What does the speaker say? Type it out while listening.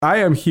I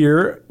am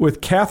here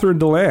with Catherine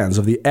Nuanez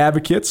of the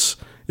Advocates.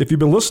 If you've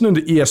been listening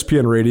to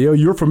ESPN Radio,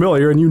 you're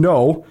familiar and you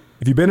know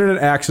if you've been in an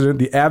accident,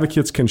 the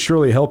Advocates can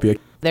surely help you.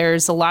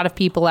 There's a lot of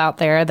people out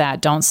there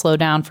that don't slow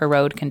down for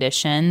road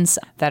conditions,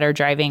 that are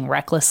driving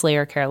recklessly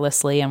or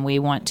carelessly, and we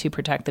want to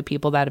protect the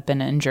people that have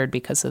been injured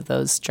because of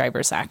those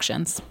drivers'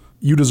 actions.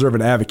 You deserve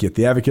an advocate.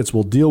 The Advocates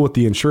will deal with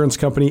the insurance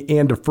company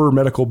and defer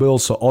medical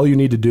bills, so all you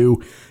need to do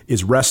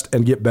is rest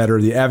and get better.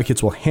 The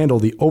Advocates will handle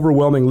the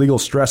overwhelming legal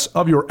stress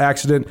of your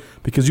accident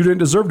because you didn't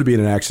deserve to be in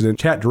an accident.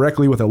 Chat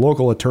directly with a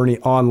local attorney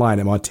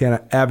online at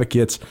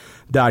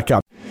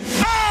MontanaAdvocates.com.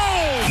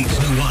 It's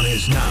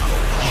Nuanez now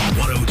on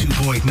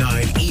 102.9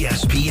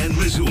 ESPN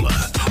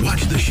Missoula.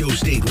 Watch the show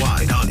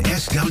statewide on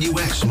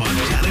SWX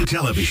Montana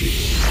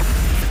Television.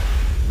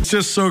 It's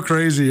just so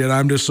crazy, and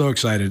I'm just so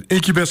excited.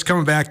 Incubus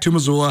coming back to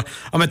Missoula.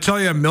 I'm going to tell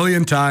you a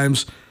million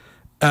times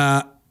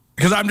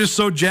because I'm just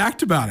so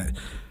jacked about it.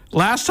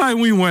 Last time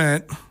we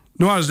went,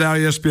 Nuanez now,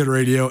 ESPN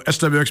Radio,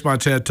 SWX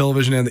Montana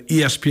Television, and the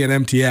ESPN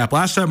MT app.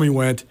 Last time we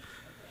went,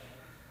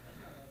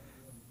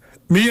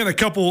 me and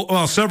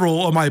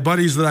several of my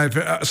buddies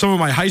that some of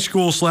my high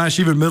school /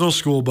 even middle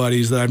school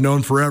buddies that I've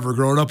known forever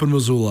growing up in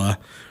Missoula,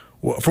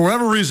 for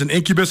whatever reason,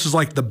 Incubus is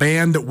like the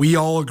band that we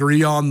all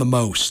agree on the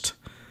most.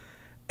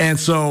 And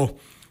so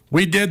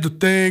we did the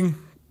thing,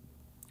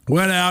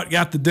 went out,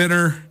 got the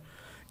dinner,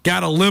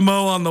 got a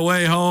limo on the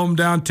way home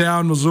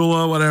downtown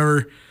Missoula,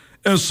 whatever.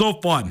 It was so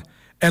fun.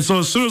 And so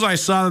as soon as I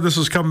saw that this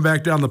was coming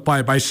back down the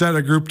pipe, I sent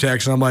a group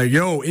text, and I'm like,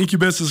 yo,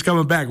 Incubus is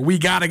coming back. We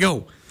got to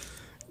go.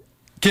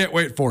 Can't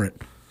wait for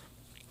it.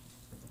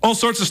 All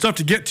sorts of stuff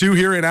to get to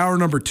here in hour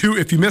number 2.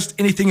 If you missed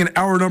anything in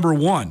hour number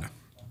 1,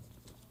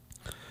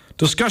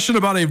 discussion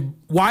about a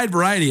wide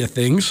variety of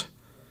things,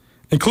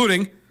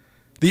 including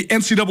the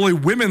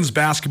NCAA Women's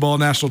Basketball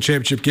National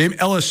Championship game.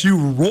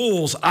 LSU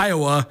rolls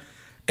Iowa,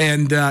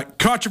 and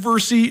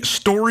controversy,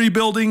 story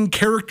building,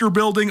 character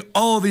building,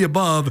 all of the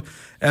above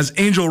as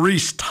Angel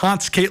Reese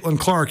taunts Caitlin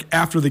Clark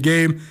after the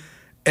game.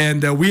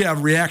 And we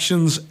have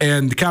reactions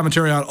and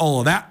commentary on all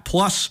of that.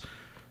 Plus,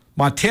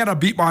 Montana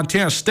beat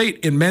Montana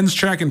State in men's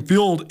track and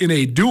field in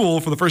a duel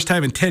for the first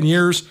time in 10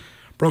 years.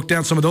 Broke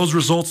down some of those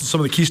results and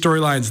some of the key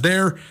storylines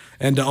there,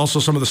 and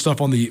also some of the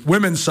stuff on the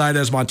women's side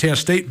as Montana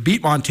State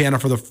beat Montana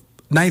for the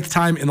 9th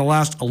time in the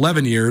last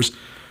 11 years.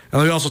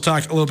 And we also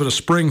talked a little bit of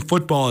spring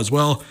football as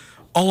well.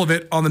 All of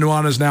it on the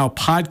Nuanez Now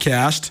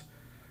podcast,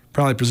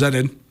 proudly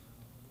presented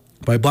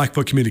by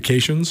Blackfoot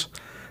Communications,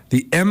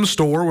 the M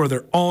Store, where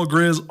they're all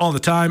Griz all the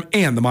time,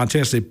 and the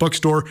Montana State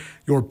Bookstore,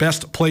 your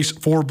best place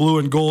for blue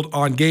and gold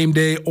on game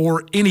day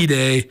or any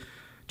day.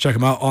 Check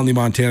them out on the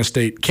Montana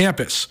State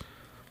campus.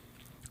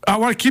 I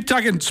want to keep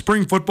talking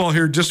spring football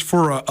here just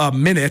for a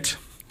minute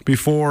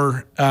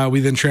before we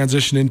then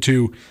transition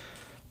into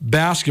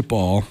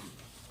basketball.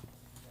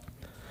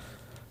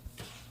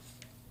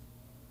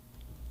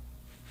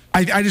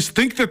 I just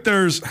think that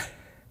there's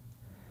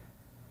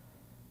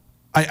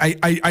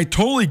I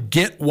totally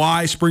get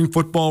why spring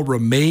football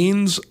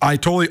remains. I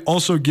totally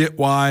also get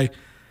why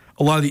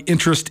a lot of the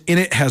interest in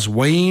it has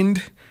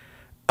waned.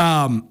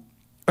 And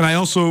I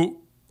also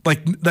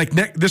like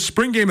this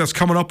spring game that's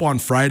coming up on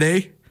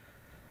Friday.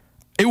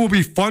 It will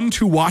be fun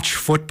to watch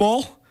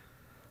football,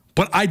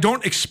 but I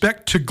don't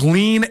expect to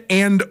glean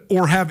and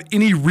or have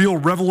any real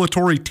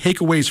revelatory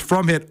takeaways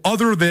from it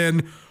other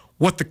than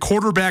what the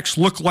quarterbacks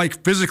look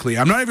like physically.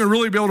 I'm not even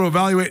really able to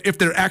evaluate if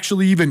they're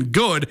actually even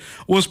good.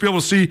 We'll just be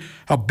able to see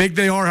how big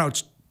they are, how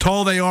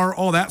tall they are,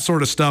 all that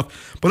sort of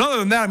stuff. But other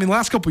than that, I mean,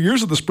 last couple of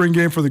years of the spring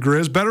game for the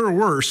Griz, better or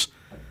worse,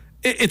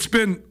 it's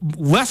been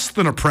less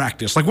than a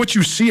practice. Like what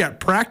you see at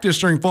practice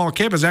during fall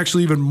camp is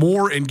actually even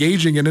more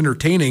engaging and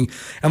entertaining.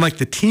 And like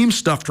the team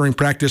stuff during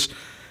practice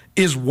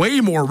is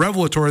way more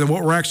revelatory than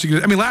what we're actually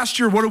going to. I mean, last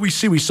year, what did we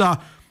see? We saw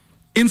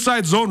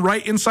inside zone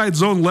right, inside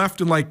zone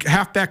left, and like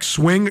halfback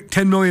swing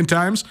 10 million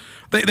times.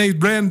 They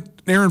ran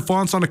Aaron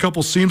Fonts on a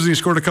couple seams and he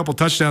scored a couple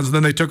touchdowns, and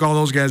then they took all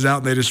those guys out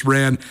and they just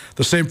ran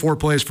the same 4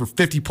 plays for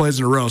 50 plays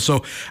in a row.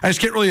 So I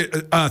just can't really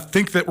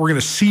think that we're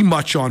going to see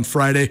much on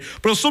Friday,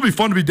 but it'll still be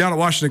fun to be down at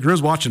Washington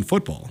Griz watching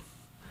football.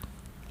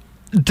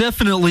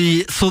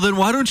 Definitely. So then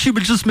why don't you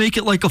just make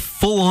it like a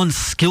full-on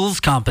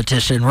skills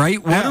competition,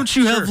 right? Why don't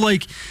you have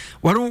like,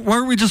 why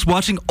aren't we just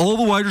watching all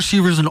the wide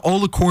receivers and all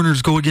the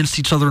corners go against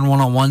each other in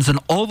one-on-ones and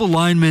all the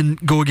linemen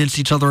go against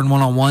each other in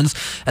one-on-ones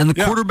and the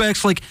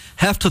quarterbacks like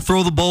have to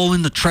throw the ball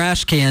in the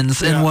trash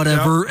cans and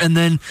whatever, and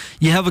then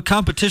you have a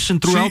competition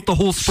throughout the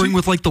whole spring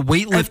with like the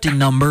weightlifting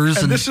numbers.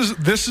 And this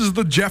is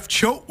the Jeff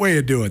Choate way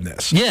of doing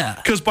this. Yeah.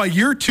 Because by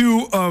year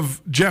 2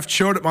 of Jeff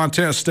Choate at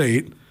Montana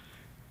State,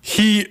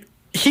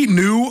 he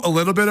knew a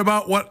little bit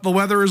about what the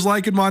weather is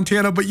like in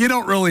Montana, but you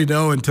don't really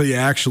know until you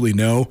actually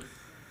know.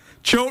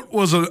 Choate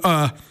was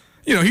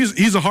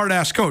he's a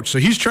hard-ass coach, so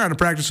he's trying to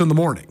practice in the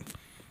morning.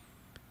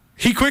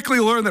 He quickly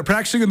learned that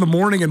practicing in the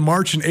morning in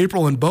March and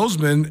April in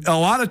Bozeman a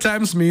lot of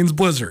times means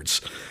blizzards.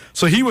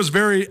 So he was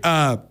very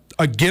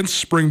against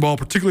spring ball,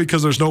 particularly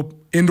because there's no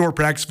indoor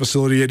practice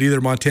facility at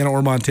either Montana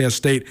or Montana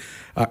State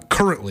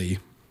currently.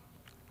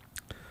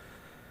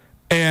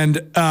 And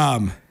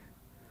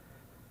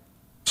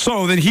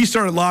So then he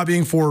started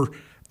lobbying for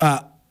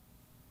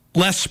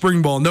less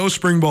spring ball, no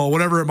spring ball,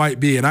 whatever it might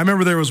be. And I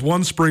remember there was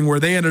one spring where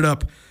they ended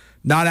up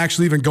not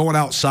actually even going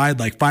outside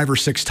like 5 or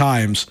 6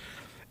 times.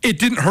 It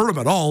didn't hurt them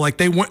at all. Like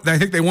I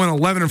think they went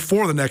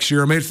 11-4 the next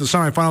year and made it to the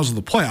semifinals of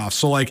the playoffs.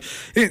 So like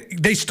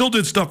they still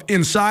did stuff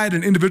inside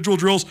and individual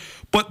drills.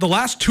 But the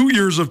last 2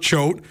 years of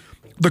Choate,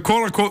 the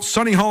quote unquote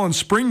Sonny Holland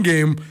spring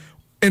game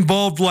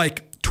involved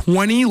like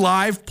 20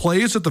 live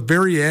plays at the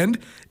very end.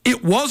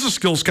 It was a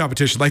skills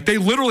competition. Like they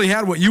literally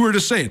had what you were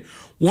just saying,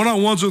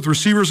 one-on-ones with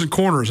receivers and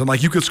corners, and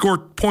like you could score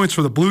points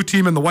for the blue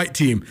team and the white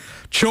team.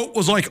 Choate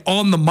was like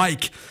on the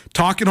mic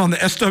talking on the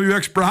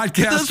SWX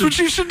broadcast. That's what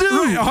you should do.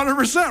 Right,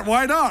 100%.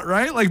 Why not,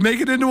 right? Like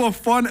make it into a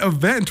fun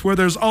event where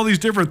there's all these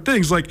different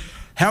things. Like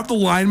have the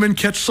linemen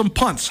catch some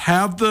punts,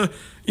 have the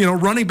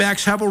running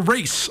backs have a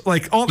race.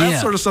 Like all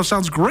that sort of stuff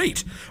sounds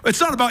great. It's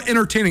not about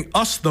entertaining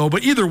us though,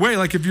 but either way,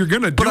 like if you're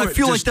going to do it, but I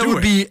feel like that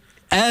would be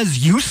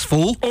as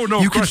useful. Oh,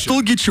 no you question. can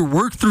still get your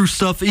work through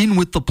stuff in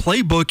with the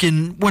playbook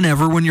and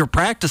when you're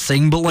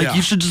practicing, but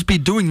you should just be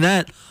doing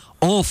that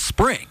all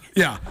spring.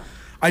 Yeah.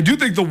 I do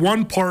think the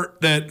one part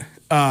that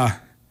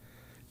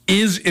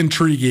is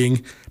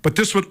intriguing, but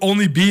this would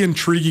only be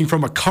intriguing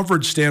from a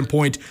coverage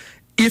standpoint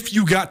if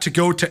you got to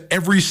go to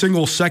every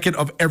single second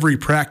of every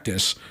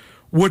practice,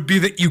 would be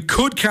that you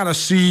could kind of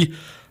see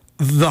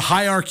the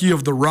hierarchy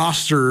of the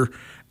roster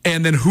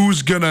and then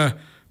who's going to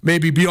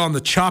maybe be on the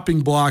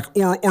chopping block,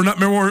 or not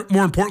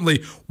more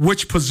importantly,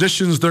 which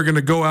positions they're going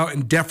to go out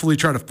and definitely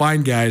try to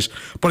find guys.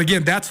 But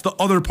again, that's the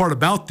other part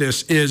about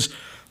this is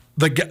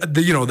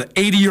the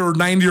 80 or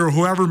 90 or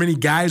however many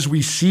guys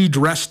we see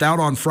dressed out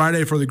on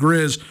Friday for the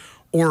Griz,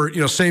 or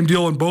same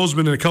deal in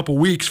Bozeman in a couple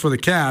weeks for the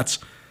Cats.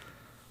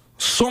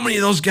 So many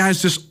of those guys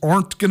just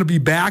aren't going to be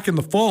back in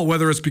the fall,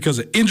 whether it's because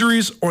of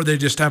injuries or they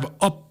just have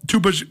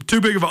too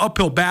big of an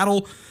uphill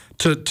battle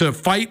to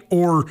fight,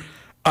 or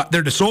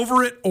they're just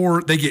over it,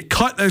 or they get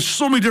cut. There's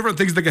so many different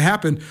things that can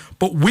happen.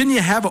 But when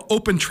you have an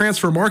open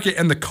transfer market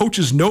and the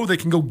coaches know they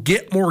can go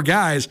get more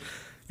guys,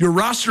 your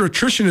roster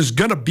attrition is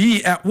going to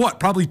be at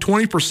probably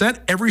 20%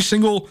 every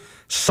single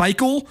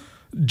cycle,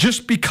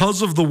 just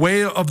because of the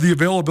way of the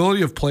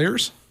availability of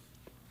players.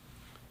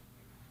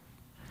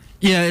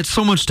 Yeah, it's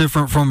so much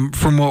different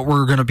from what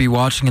we're going to be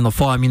watching in the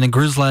fall. I mean, the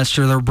Griz last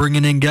year, they're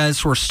bringing in guys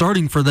who are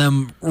starting for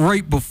them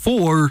right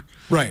before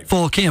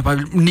fall camp.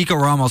 Nico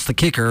Ramos, the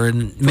kicker,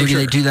 and maybe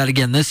they do that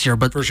again this year.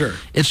 But for sure,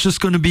 it's just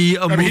going to be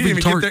a moving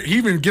target. He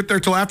didn't even get there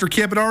till after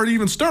camp had already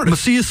even started.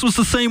 Macias was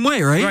the same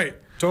way, right? Right,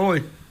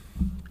 totally.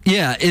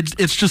 Yeah,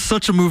 it's just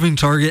such a moving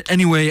target.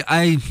 Anyway,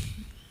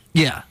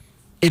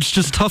 it's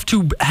just tough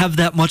to have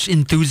that much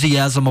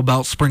enthusiasm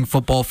about spring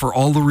football for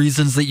all the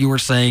reasons that you were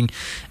saying.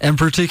 And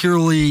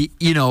particularly,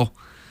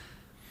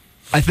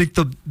 I think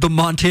the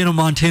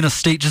Montana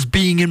State, just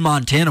being in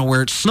Montana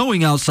where it's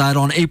snowing outside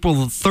on April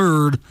the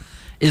 3rd,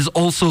 is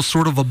also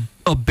sort of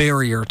a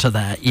barrier to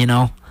that,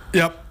 Yep.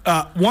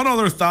 One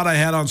other thought I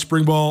had on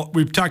spring ball,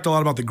 we've talked a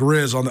lot about the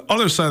Griz on the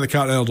other side of the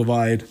Continental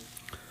Divide.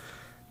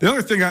 The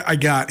other thing I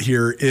got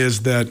here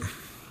is that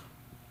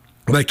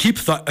when I keep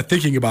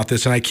thinking about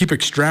this and I keep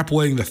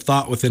extrapolating the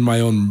thought within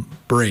my own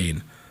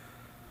brain,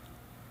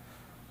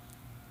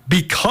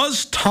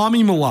 because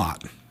Tommy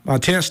Mellott,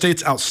 Montana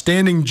State's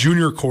outstanding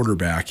junior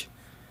quarterback,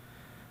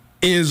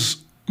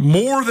 is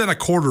more than a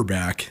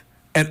quarterback,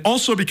 and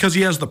also because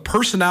he has the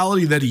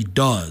personality that he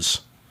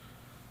does,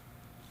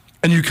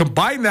 and you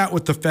combine that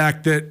with the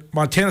fact that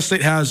Montana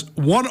State has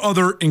one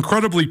other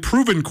incredibly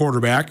proven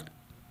quarterback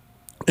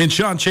in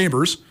Sean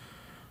Chambers,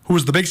 who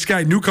was the Big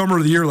Sky Newcomer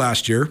of the Year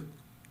last year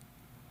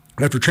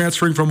after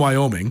transferring from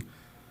Wyoming.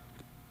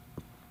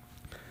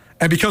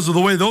 And because of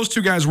the way those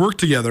two guys work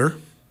together,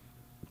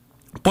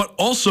 but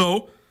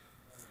also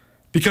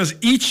because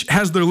each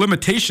has their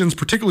limitations,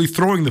 particularly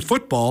throwing the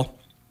football,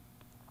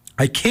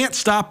 I can't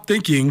stop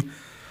thinking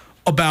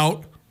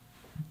about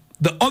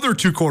the other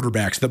two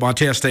quarterbacks that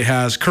Montana State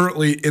has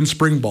currently in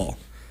spring ball.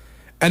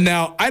 And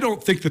now I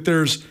don't think that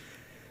there's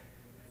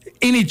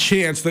any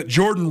chance that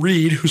Jordan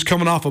Reed, who's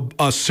coming off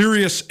a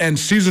serious and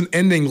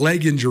season-ending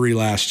leg injury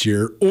last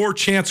year, or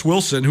Chance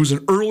Wilson, who's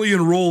an early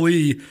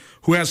enrollee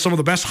who has some of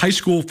the best high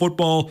school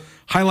football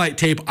highlight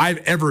tape I've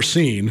ever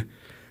seen,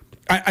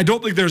 I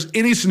don't think there's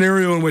any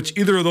scenario in which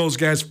either of those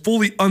guys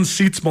fully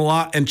unseats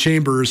Mellott and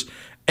Chambers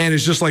and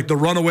is just like the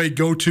runaway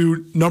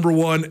go-to number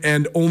one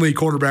and only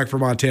quarterback for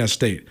Montana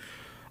State.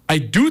 I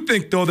do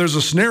think, though, there's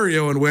a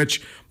scenario in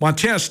which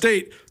Montana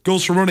State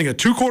goes from running a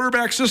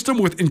 2-quarterback system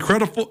with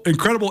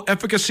incredible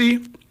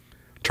efficacy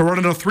to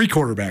running a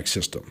 3-quarterback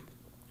system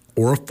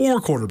or a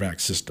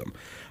 4-quarterback system.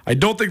 I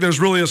don't think there's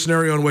really a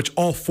scenario in which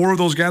all 4 of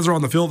those guys are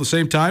on the field at the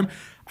same time.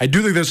 I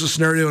do think there's a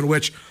scenario in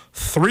which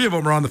 3 of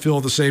them are on the field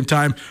at the same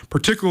time,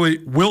 particularly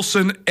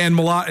Wilson and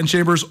Mellott and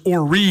Chambers,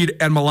 or Reed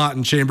and Mellott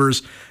and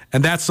Chambers.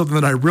 And that's something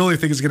that I really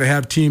think is going to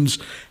have teams'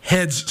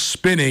 heads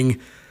spinning.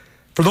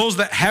 For those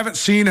that haven't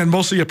seen, and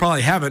mostly you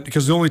probably haven't,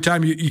 because the only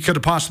time you could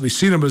have possibly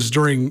seen him is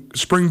during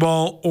spring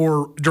ball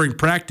or during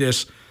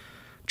practice,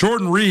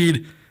 Jordan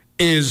Reed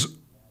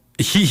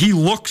he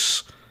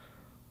looks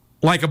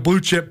like a blue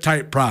chip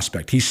type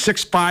prospect. He's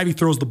 6'5". He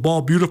throws the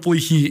ball beautifully.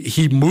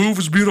 He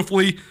moves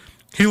beautifully.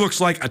 He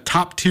looks like a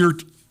top tier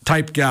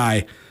type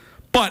guy.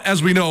 But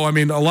as we know, I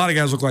mean, a lot of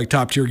guys look like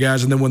top tier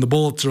guys, and then when the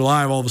Bullets are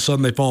live, all of a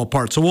sudden they fall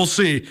apart. So we'll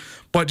see.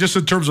 But just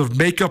in terms of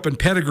makeup and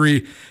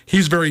pedigree,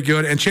 he's very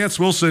good. And Chance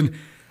Wilson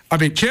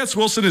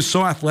is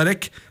so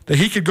athletic that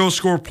he could go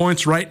score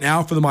points right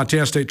now for the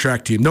Montana State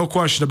track team. No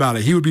question about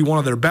it. He would be one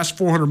of their best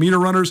 400-meter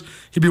runners.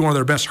 He'd be one of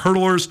their best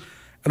hurdlers.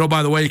 And, oh,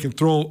 by the way, he can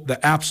throw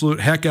the absolute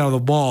heck out of the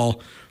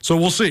ball. So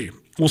we'll see.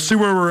 We'll see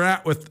where we're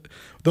at with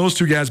those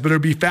two guys. But it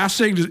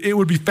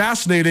would be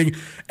fascinating.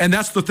 And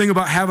that's the thing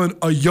about having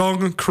a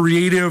young,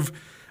 creative,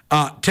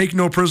 take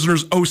no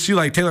prisoners OC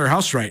like Taylor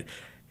Housewright.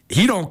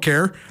 He don't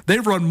care.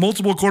 They've run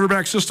multiple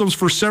quarterback systems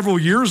for several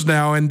years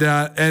now, and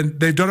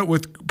they've done it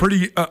with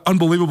pretty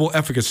unbelievable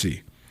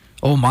efficacy.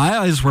 Oh, my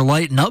eyes were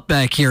lighting up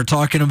back here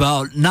talking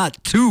about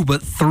not 2,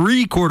 but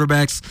 3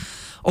 quarterbacks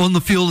on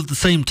the field at the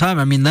same time.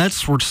 I mean,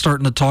 we're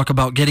starting to talk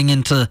about getting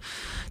into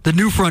the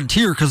new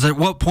frontier, because at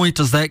what point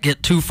does that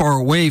get too far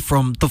away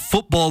from the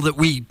football that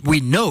we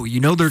know?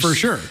 For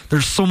sure.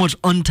 There's so much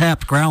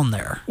untapped ground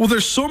there. Well,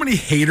 there's so many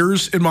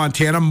haters in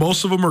Montana.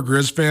 Most of them are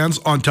Griz fans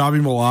on Tommy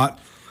Mellott.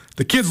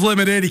 The kid's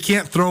limited. He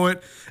can't throw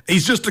it.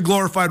 He's just a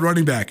glorified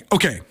running back.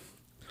 Okay.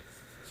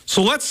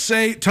 So let's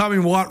say Tommy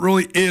Mellott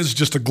really is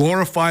just a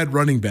glorified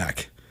running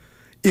back.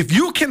 If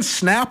you can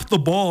snap the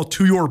ball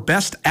to your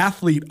best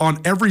athlete on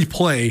every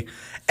play,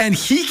 and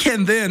he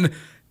can then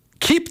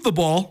keep the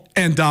ball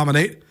and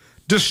dominate,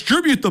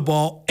 distribute the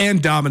ball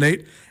and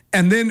dominate,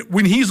 and then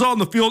when he's on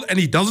the field and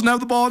he doesn't have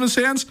the ball in his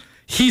hands,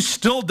 he's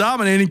still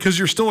dominating because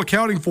you're still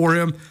accounting for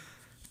him,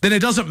 then it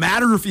doesn't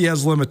matter if he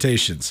has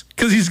limitations,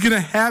 because he's going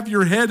to have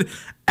your head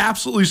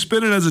absolutely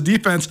spinning as a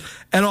defense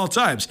at all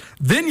times.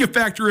 Then you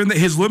factor in that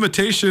his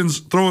limitations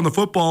throwing the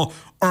football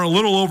are a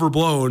little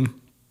overblown,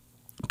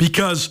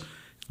 because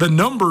the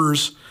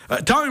numbers,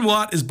 Tommy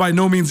Mellott is by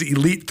no means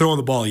elite throwing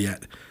the ball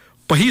yet,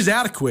 but he's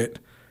adequate,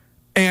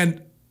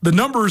 and the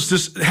numbers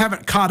just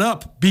haven't caught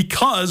up,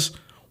 because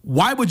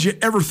why would you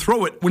ever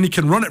throw it when you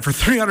can run it for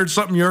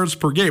 300-something yards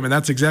per game? And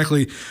that's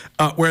exactly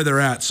where they're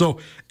at. So,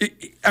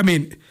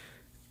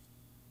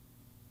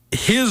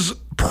 his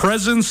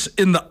presence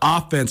in the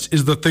offense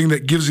is the thing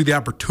that gives you the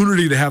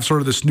opportunity to have sort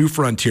of this new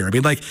frontier. I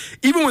mean, like,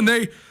 even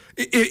when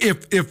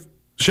if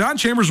Sean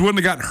Chambers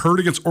wouldn't have gotten hurt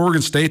against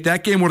Oregon State,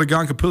 that game would have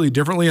gone completely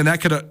differently, and that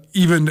could have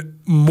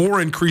even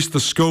more increased the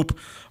scope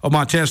of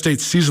Montana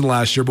State's season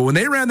last year. But when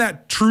they ran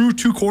that true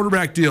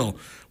 2-quarterback deal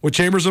with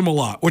Chambers and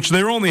Mellott, which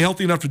they were only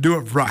healthy enough to do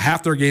it for about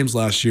half their games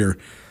last year,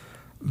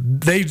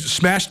 they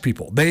smashed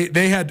people.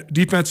 They had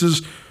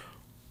defenses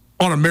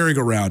on a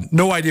merry-go-round.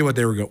 No idea where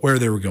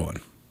they were going.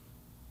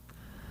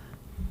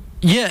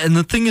 Yeah, and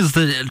the thing is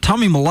that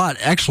Tommy Mellott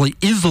actually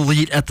is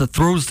elite at the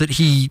throws that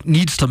he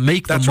needs to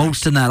make the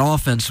most in that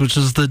offense, which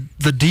is the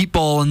deep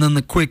ball and then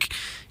the quick,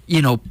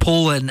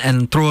 pull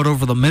and throw it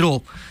over the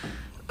middle.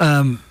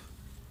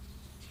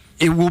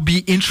 It will be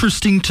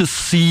interesting to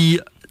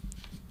see.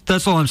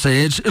 That's all I'm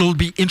saying. It'll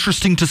be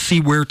interesting to see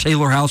where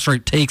Taylor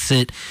Housewright takes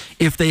it,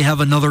 if they have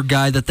another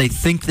guy that they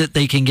think that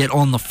they can get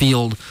on the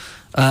field,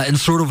 and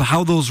sort of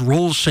how those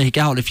roles shake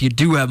out if you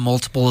do have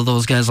multiple of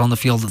those guys on the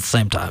field at the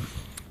same time.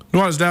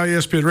 Nuanez Now,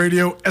 ESPN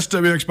Radio,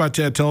 SWX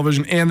Montana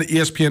Television, and the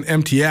ESPN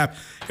MT app.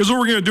 Here's what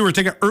we're going to do. We're going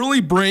to take an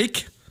early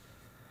break.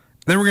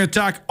 Then we're going to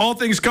talk all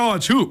things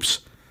college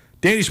hoops.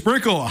 Danny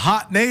Sprinkle, a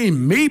hot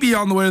name, maybe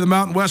on the way to the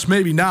Mountain West,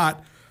 maybe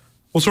not.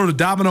 What sort of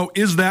domino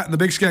is that in the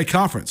Big Sky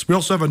Conference? We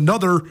also have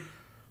another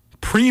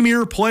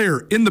premier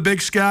player in the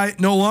Big Sky,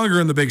 no longer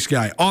in the Big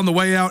Sky, on the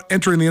way out,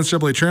 entering the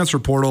NCAA transfer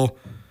portal.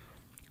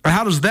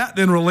 How does that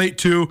then relate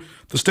to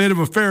the state of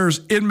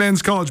affairs in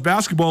men's college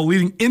basketball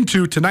leading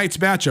into tonight's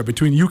matchup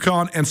between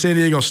UConn and San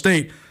Diego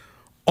State?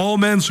 All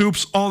men's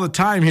hoops all the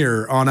time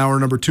here on hour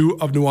number 2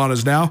 of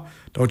Nuanez Now.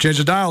 Don't change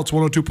the dial. It's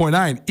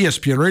 102.9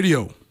 ESPN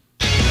Radio.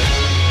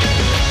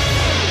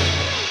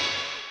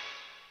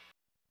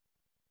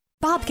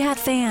 Bobcat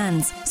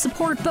fans,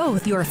 support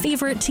both your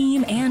favorite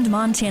team and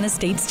Montana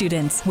State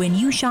students. When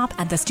you shop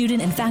at the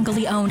student and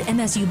faculty-owned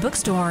MSU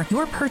bookstore,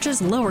 your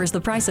purchase lowers the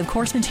price of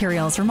course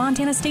materials for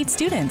Montana State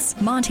students.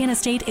 Montana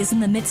State is in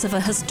the midst of a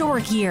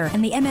historic year,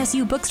 and the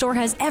MSU bookstore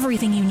has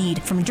everything you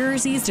need, from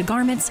jerseys to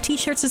garments,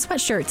 t-shirts to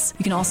sweatshirts.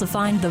 You can also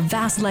find the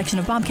vast selection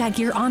of Bobcat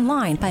gear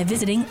online by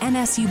visiting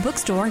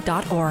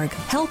msubookstore.org.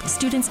 Help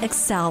students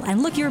excel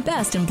and look your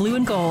best in blue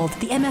and gold.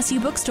 The MSU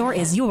bookstore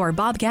is your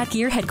Bobcat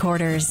gear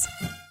headquarters.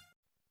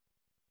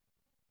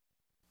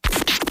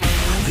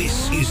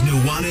 This is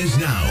Nuanez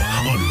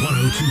Now on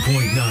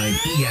 102.9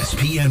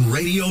 ESPN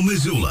Radio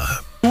Missoula.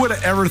 Who would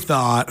have ever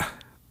thought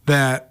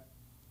that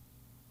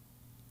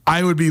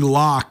I would be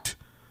locked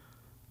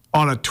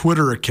on a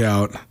Twitter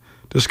account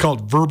just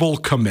called Verbal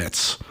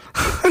Commits?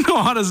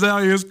 Nuanez Now,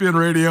 ESPN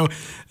Radio,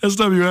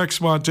 SWX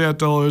Montana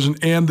Television,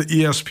 and the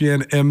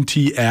ESPN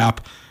MT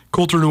app.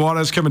 Colter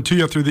Nuanez coming to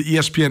you through the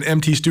ESPN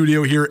MT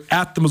studio here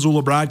at the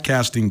Missoula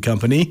Broadcasting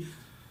Company.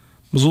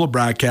 Missoula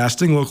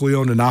Broadcasting, locally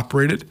owned and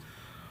operated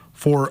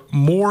for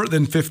more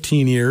than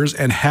 15 years,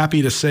 and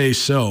happy to say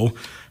so.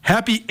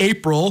 happy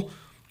April.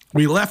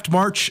 We left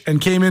March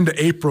and came into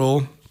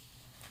April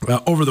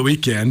over the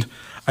weekend.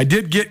 I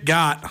did get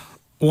got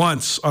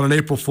once on an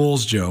April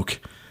Fool's joke.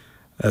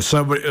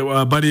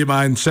 A buddy of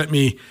mine sent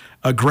me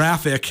a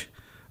graphic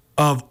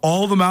of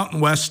all the Mountain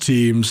West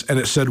teams, and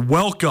it said,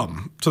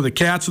 "Welcome to the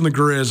Cats and the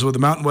Griz," with the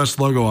Mountain West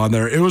logo on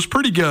there. It was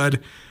pretty good.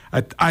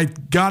 I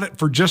got it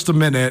for just a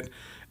minute,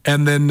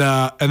 and then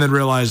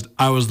realized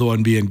I was the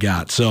one being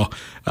got. So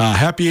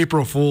happy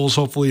April Fools.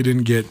 Hopefully you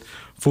didn't get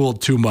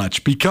fooled too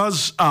much,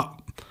 because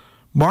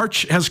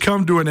March has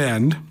come to an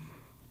end,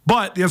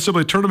 but the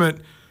NCAA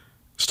tournament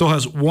still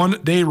has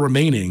 1 day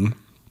remaining.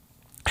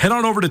 Head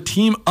on over to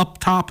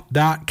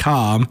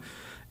teamuptop.com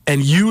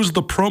and use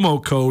the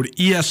promo code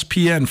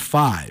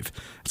ESPN5.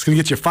 It's going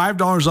to get you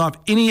 $5 off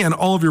any and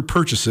all of your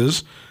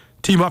purchases.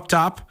 Team Up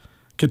Top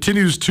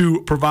continues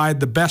to provide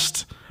the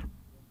best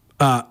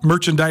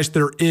merchandise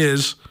there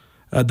is,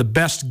 the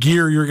best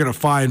gear you're going to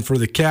find for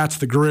the Cats,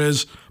 the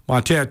Griz,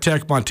 Montana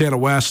Tech, Montana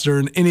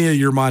Western, any of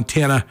your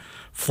Montana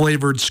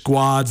flavored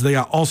squads. They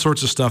got all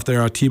sorts of stuff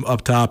there on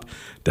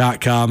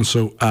teamuptop.com.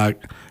 So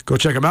go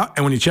check them out.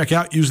 And when you check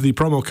out, use the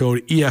promo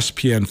code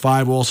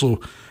ESPN5. We'll also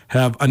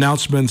have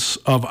announcements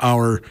of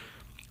our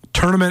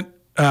tournament,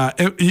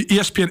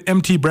 ESPN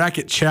MT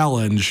Bracket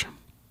Challenge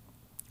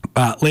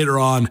later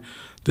on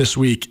this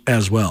week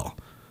as well.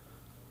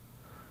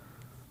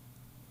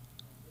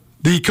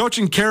 The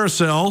coaching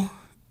carousel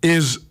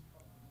is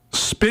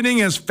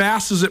spinning as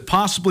fast as it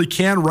possibly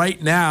can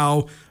right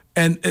now.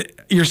 And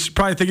you're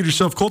probably thinking to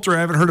yourself, Colter, I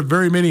haven't heard of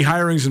very many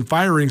hirings and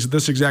firings at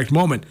this exact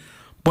moment.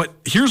 But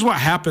here's what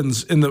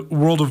happens in the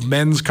world of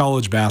men's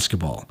college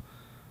basketball.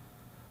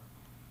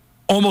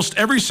 Almost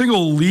every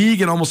single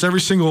league and almost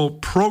every single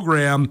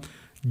program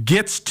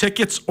gets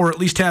tickets, or at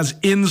least has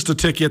ins to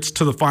tickets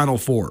to the Final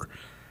Four.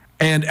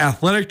 And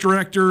athletic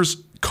directors,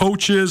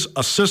 coaches,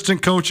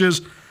 assistant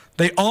coaches,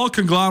 they all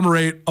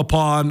conglomerate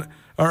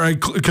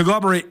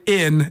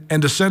in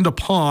and descend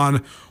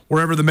upon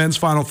wherever the men's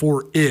Final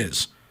Four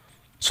is.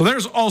 So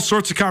there's all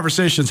sorts of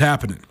conversations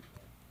happening.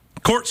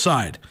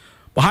 Courtside,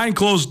 behind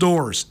closed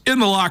doors, in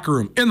the locker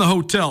room, in the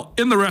hotel,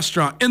 in the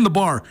restaurant, in the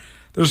bar.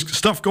 There's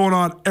stuff going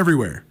on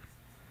everywhere.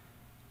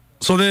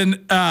 So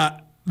then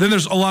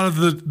there's a lot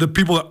of the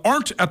people that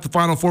aren't at the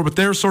Final Four, but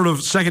they're sort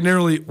of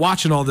secondarily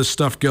watching all this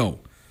stuff go.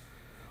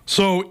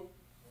 So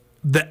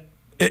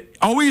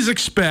always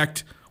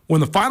expect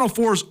when the Final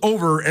Four is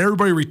over and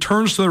everybody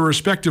returns to their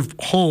respective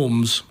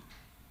homes,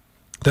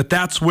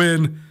 that's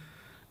when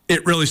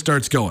it really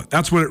starts going.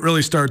 That's when it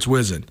really starts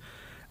whizzing.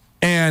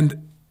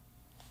 And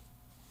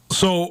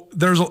so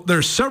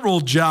there's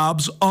several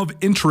jobs of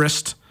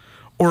interest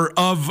or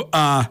of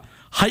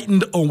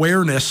heightened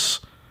awareness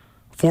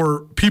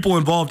for people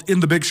involved in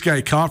the Big Sky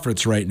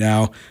Conference right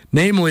now,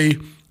 namely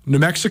New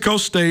Mexico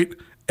State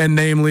and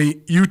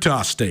namely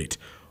Utah State.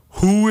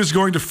 Who is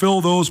going to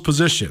fill those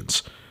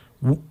positions?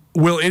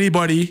 Will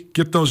anybody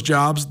get those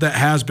jobs that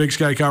has Big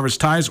Sky Conference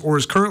ties or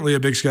is currently a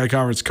Big Sky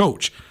Conference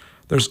coach?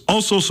 There's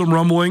also some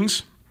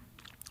rumblings.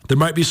 There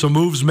might be some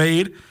moves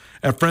made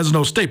at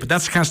Fresno State, but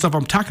that's the kind of stuff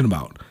I'm talking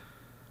about.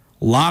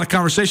 A lot of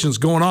conversations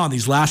going on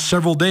these last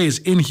several days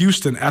in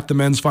Houston at the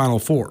men's Final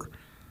Four.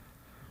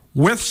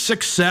 With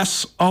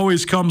success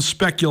always comes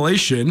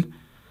speculation,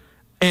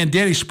 and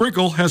Danny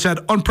Sprinkle has had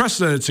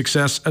unprecedented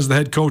success as the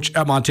head coach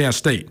at Montana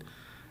State.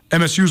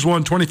 MSU's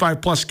won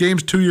 25-plus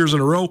games 2 years in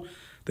a row.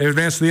 They've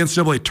advanced to the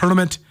NCAA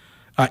tournament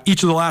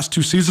each of the last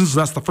 2 seasons.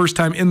 That's the first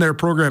time in their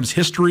program's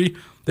history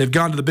they've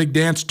gone to the big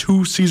dance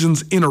 2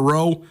 seasons in a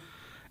row.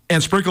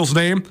 And Sprinkle's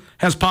name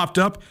has popped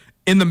up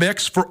in the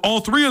mix for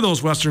all 3 of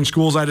those Western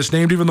schools I just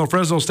named, even though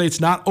Fresno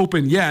State's not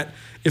open yet.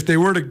 If they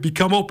were to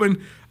become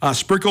open,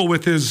 Sprinkle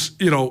with his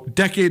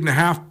decade and a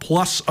half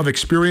plus of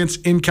experience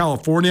in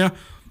California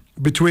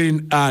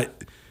between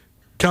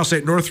Cal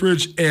State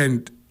Northridge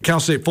and Cal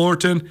State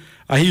Fullerton,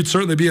 he'd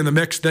certainly be in the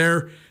mix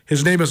there.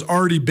 His name has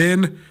already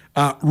been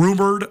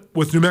rumored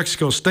with New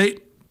Mexico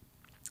State,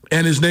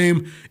 and his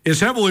name is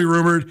heavily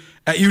rumored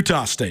at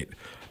Utah State.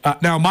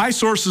 Now, my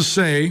sources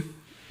say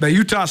that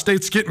Utah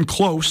State's getting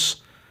close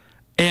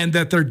and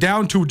that they're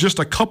down to just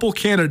a couple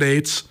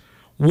candidates,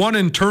 1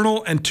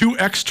 internal and 2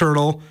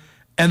 external,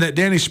 and that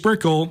Danny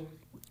Sprinkle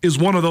is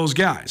one of those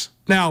guys.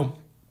 Now,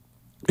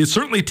 it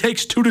certainly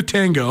takes 2 to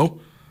tango.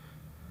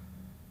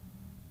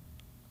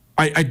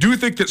 I do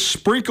think that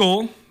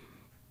Sprinkle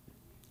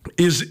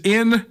is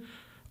in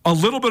a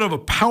little bit of a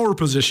power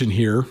position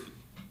here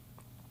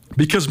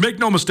because, make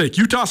no mistake,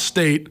 Utah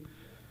State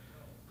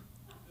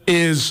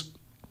is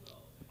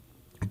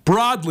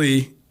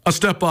broadly a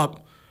step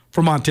up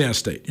from Montana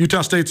State.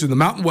 Utah State's in the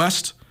Mountain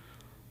West.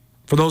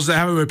 For those that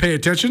haven't been paying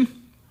attention,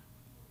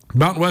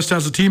 Mountain West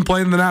has a team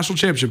playing in the national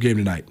championship game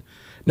tonight.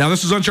 Now,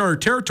 this is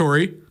uncharted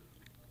territory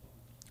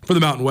for the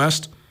Mountain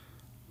West.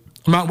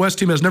 The Mountain West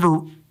team has never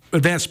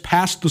advanced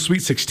past the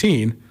Sweet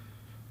 16,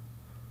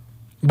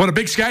 but a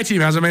Big Sky team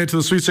hasn't made it to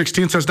the Sweet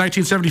 16 since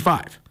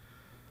 1975.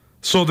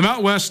 So the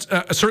Mountain West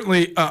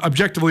certainly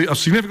objectively a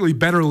significantly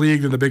better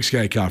league than the Big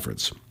Sky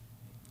Conference.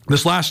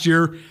 This last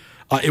year,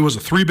 it was a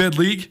 3-bid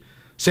league.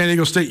 San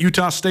Diego State,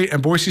 Utah State,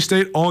 and Boise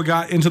State all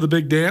got into the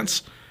big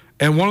dance.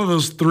 And one of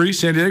those three,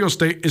 San Diego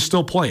State, is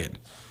still playing.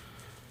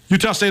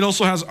 Utah State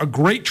also has a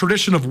great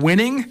tradition of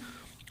winning.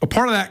 A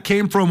part of that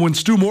came from when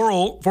Stu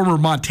Morrill, former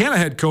Montana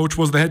head coach,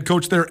 was the head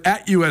coach there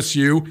at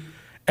USU.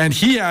 And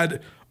he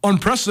had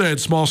unprecedented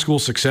small school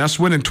success,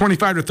 winning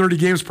 25 to 30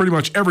 games pretty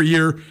much every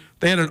year.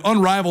 They had an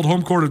unrivaled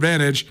home court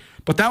advantage.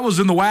 But that was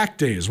in the WAC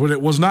days when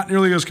it was not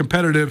nearly as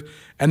competitive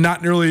and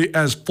not nearly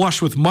as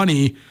flush with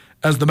money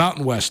as the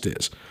Mountain West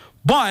is.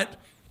 But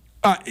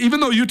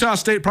even though Utah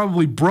State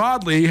probably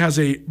broadly has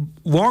a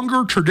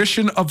longer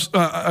tradition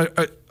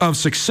of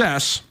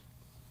success,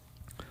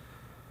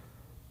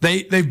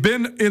 they've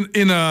been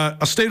in a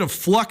state of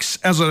flux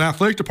as an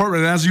athletic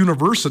department and as a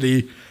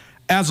university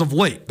as of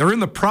late. They're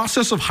in the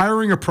process of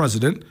hiring a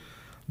president.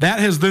 That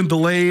has then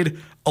delayed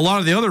a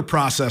lot of the other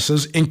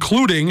processes,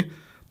 including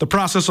the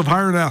process of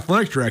hiring an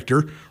athletic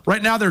director.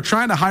 Right now, they're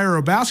trying to hire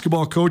a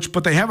basketball coach,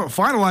 but they haven't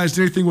finalized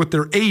anything with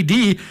their AD.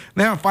 They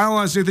haven't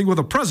finalized anything with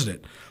a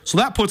president. So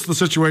that puts the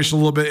situation a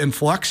little bit in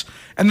flux.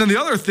 And then the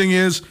other thing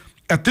is,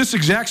 at this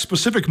exact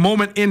specific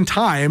moment in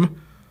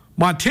time,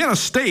 Montana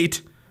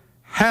State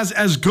has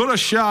as good a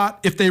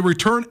shot if they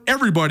return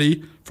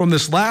everybody from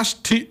this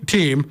last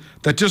team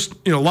that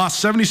just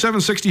lost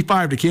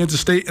 77-65 to Kansas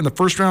State in the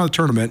first round of the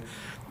tournament.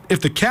 If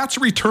the Cats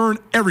return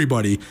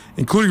everybody,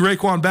 including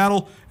Raekwon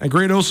Battle and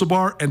Great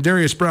Osabar and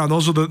Darius Brown,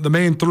 those are the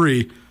main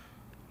three,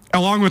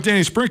 along with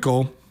Danny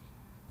Sprinkle,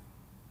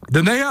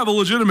 then they have a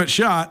legitimate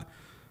shot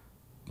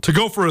to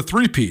go for a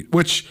three-peat,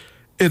 which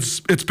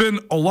it's been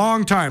a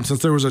long time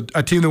since there was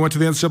a team that went to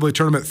the NCAA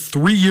tournament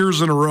 3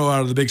 years in a row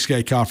out of the Big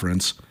Sky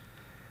Conference.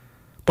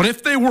 But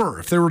if they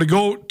were to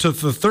go to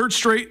the third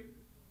straight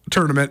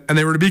tournament and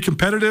they were to be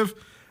competitive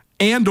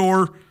and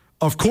or,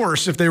 of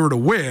course, if they were to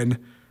win,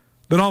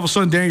 then all of a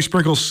sudden Danny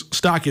Sprinkle's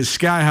stock is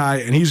sky high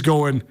and he's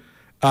going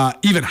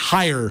even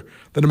higher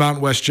than a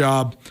Mountain West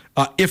job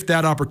if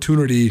that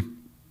opportunity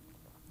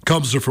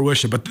comes to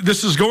fruition. But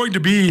this is going to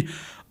be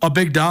a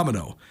big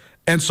domino.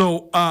 And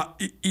so,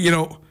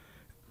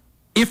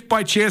 if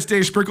by chance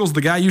Danny Sprinkle's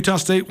the guy Utah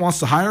State wants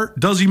to hire,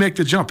 does he make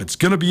the jump? It's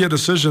going to be a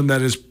decision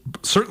that is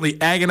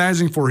certainly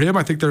agonizing for him.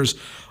 I think there's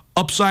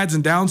upsides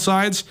and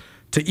downsides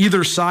to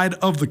either side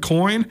of the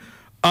coin.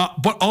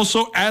 But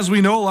also, as we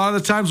know, a lot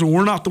of the times when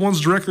we're not the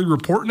ones directly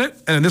reporting it,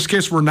 and in this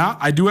case we're not,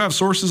 I do have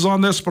sources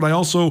on this, but I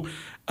also,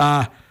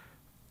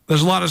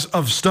 there's a lot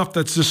of stuff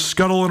that's just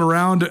scuttling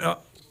around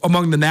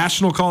among the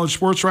national college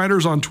sports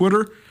writers on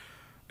Twitter.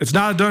 It's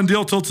not a done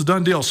deal till it's a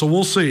done deal, so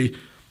we'll see.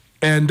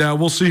 And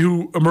we'll see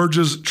who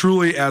emerges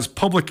truly as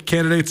public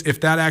candidates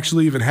if that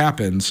actually even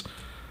happens.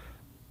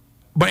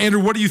 But,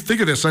 Andrew, what do you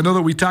think of this? I know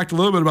that we talked a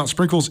little bit about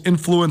Sprinkle's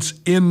influence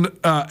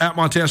at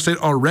Montana State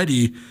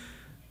already.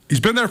 He's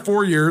been there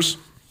 4 years.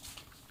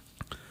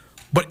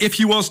 But if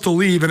he was to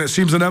leave, and it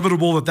seems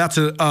inevitable that that's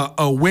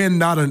a win,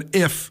 not an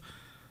if.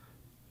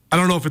 I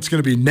don't know if it's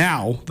going to be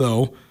now,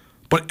 though.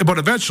 But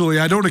eventually,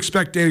 I don't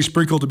expect Danny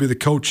Sprinkle to be the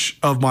coach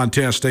of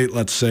Montana State,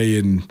 let's say,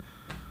 in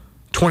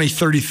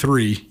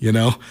 2033,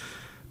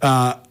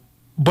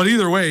 But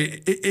either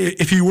way,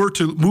 if he were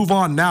to move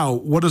on now,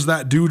 what does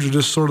that do to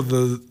just sort of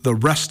the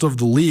rest of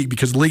the league?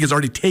 Because the league has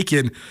already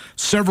taken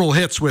several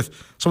hits with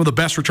some of the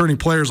best returning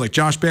players like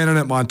Josh Bannon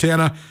at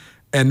Montana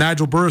and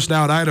Nigel Burris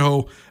now at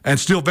Idaho and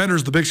Steele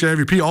Vendors, the Big Sky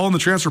MVP, all in the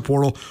transfer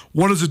portal.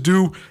 What does it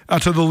do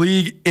to the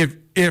league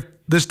if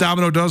this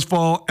domino does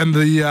fall and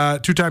the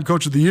two-time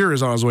coach of the year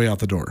is on his way out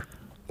the door?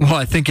 Well,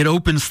 I think it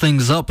opens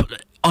things up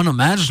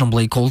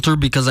unimaginably, Colter,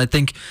 because I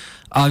think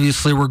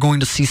obviously we're going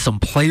to see some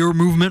player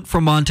movement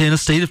from Montana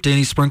State if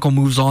Danny Sprinkle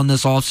moves on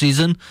this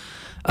offseason.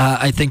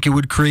 I think it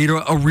would create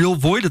a real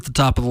void at the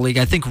top of the league.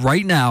 I think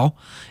right now,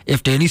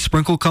 if Danny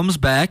Sprinkle comes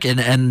back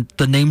and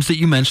the names that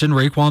you mentioned,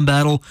 Raekwon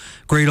Battle,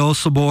 Great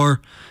Osabar,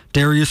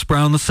 Darius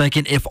Brown II,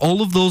 if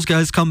all of those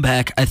guys come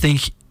back, I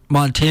think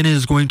Montana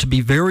is going to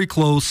be very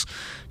close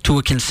to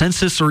a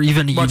consensus or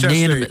even a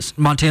unanimous.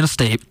 Montana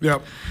State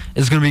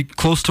is going to be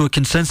close to a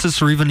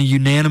consensus or even a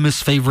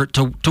unanimous favorite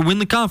to win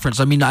the conference.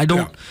 I mean, I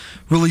don't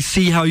really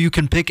see how you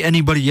can pick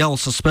anybody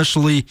else,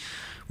 especially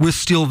with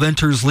Steele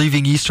Venters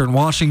leaving Eastern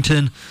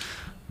Washington.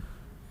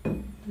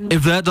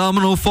 If that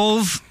domino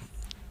falls,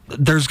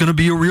 there's going to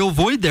be a real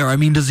void there. I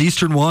mean, does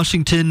Eastern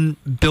Washington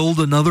build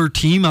another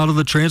team out of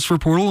the transfer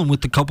portal and with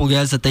the couple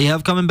guys that they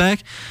have coming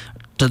back?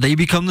 Do they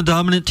become the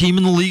dominant team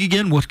in the league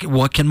again?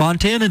 What can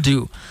Montana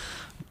do?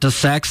 Does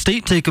Sac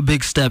State take a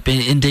big step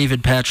in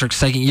David Patrick's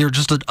second year?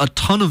 Just a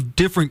ton of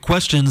different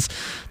questions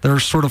that are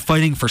sort of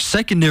fighting for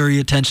secondary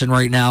attention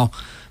right now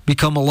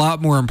become a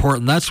lot more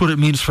important. That's what it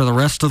means for the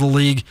rest of the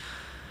league.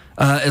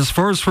 As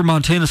far as for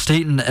Montana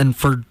State and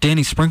for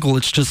Danny Sprinkle,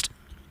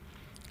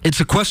 it's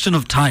a question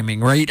of timing,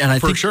 right? And I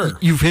think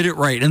you've hit it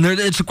right. And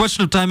it's a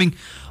question of timing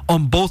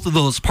on both of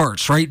those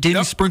parts, right?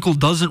 Danny Sprinkle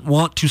doesn't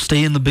want to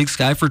stay in the Big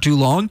Sky for too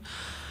long,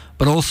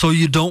 but also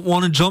you don't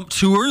want to jump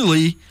too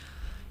early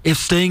if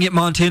staying at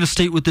Montana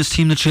State with this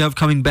team that you have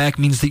coming back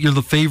means that you're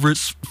the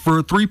favorites for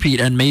a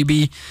three-peat, and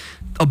maybe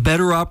a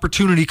better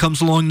opportunity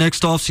comes along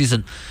next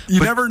offseason.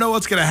 You never know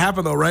what's going to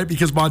happen, though, right?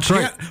 Because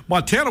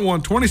Montana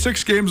won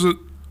 26 games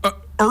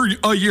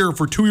a year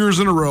for 2 years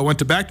in a row, went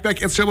to back-to-back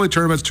NCAA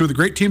tournaments, two of the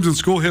great teams in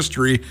school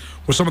history,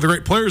 with some of the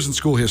great players in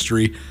school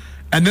history,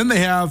 and then they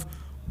have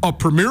a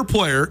premier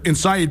player in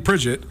Saeed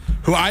Pridgett,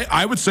 who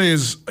I would say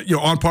is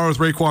on par with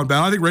Raekwon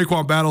Battle. I think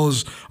Raekwon Battle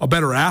is a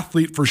better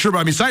athlete for sure, but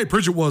I mean Saeed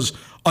Pridgett was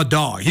a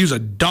dog. He was a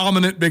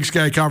dominant Big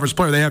Sky Conference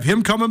player. They have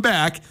him coming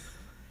back,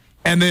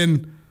 and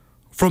then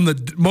from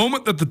the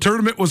moment that the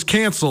tournament was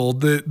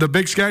canceled, the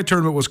Big Sky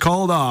tournament was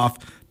called off,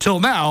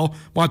 till now,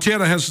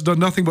 Montana has done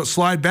nothing but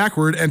slide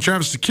backward, and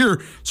Travis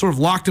Secure sort of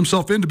locked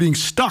himself into being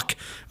stuck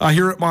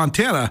here at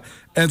Montana.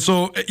 And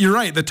so you're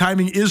right, the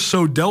timing is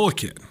so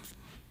delicate.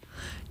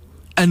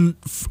 And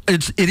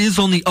it is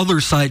on the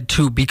other side,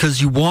 too,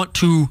 because you want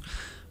to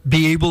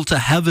be able to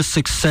have a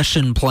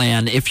succession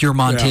plan if you're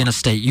Montana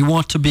State. You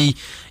want to be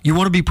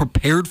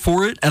prepared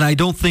for it, and I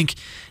don't think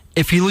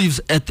if he leaves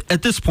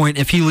at this point,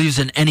 if he leaves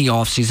in any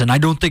offseason, I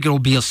don't think it'll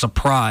be a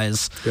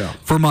surprise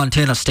for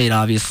Montana State,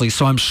 obviously.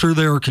 So I'm sure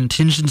there are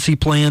contingency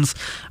plans.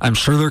 I'm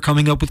sure they're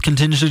coming up with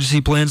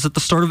contingency plans at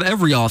the start of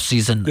every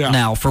offseason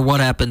now for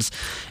what happens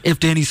if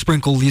Danny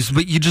Sprinkle leaves.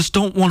 But you just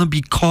don't want to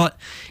be caught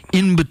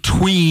in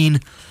between.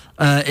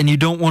 And you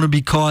don't want to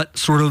be caught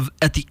sort of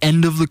at the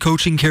end of the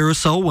coaching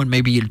carousel when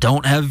maybe you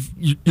don't have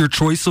your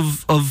choice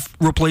of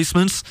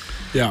replacements.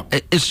 Yeah.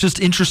 It's just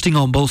interesting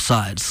on both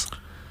sides.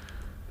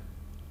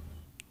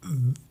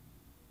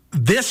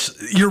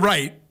 You're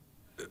right.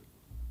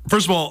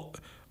 First of all,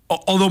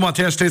 although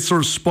Montana State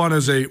sort of spun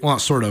as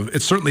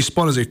it's certainly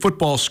spun as a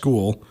football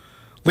school,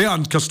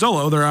 Leon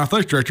Costello, their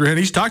athletic director, and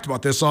he's talked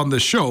about this on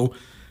this show,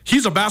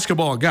 he's a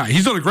basketball guy.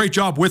 He's done a great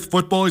job with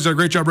football. He's done a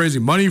great job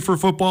raising money for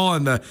football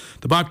and the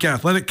Bobcat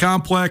Athletic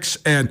Complex.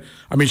 And,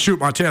 I mean,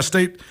 Montana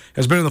State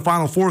has been in the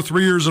Final Four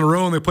 3 years in a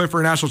row, and they play for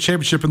a national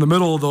championship in the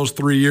middle of those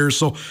 3 years.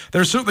 So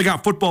they're certainly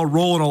got football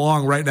rolling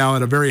along right now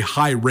at a very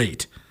high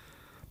rate.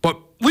 But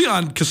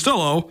Leon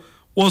Costello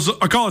was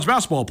a college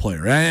basketball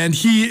player, and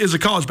he is a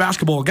college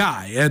basketball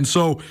guy. And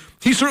so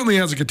he certainly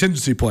has a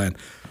contingency plan.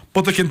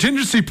 But the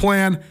contingency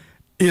plan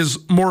is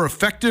more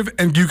effective,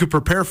 and you could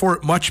prepare for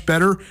it much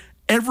better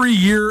every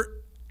year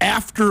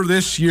after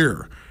this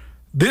year.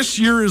 This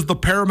year is the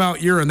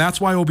paramount year, and that's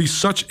why it will be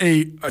such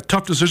a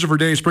tough decision for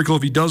Danny Sprinkle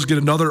if he does get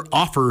another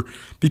offer,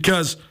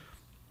 because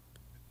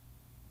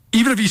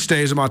even if he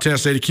stays at Montana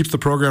State, he keeps the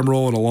program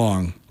rolling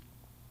along,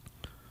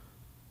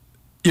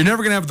 you're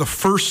never going to have the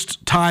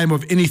first time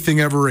of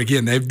anything ever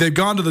again. They've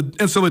gone to the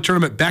NCAA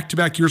tournament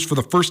back-to-back years for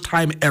the first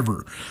time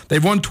ever.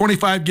 They've won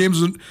 25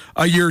 games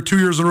a year, 2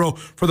 years in a row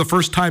for the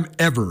first time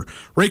ever.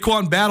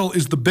 Raekwon Battle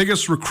is the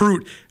biggest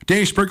recruit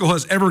Danny Sprinkle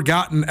has ever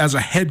gotten as a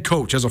head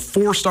coach, as a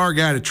four-star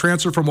guy to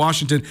transfer from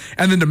Washington,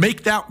 and then to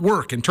make that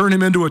work and turn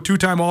him into a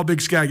two-time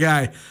All-Big Sky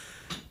guy.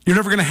 You're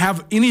never going to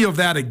have any of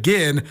that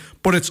again,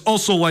 but it's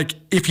also like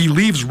if he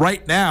leaves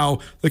right now,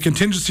 the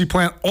contingency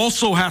plan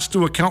also has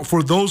to account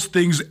for those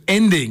things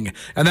ending,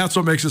 and that's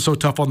what makes it so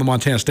tough on the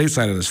Montana State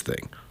side of this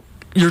thing.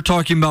 You're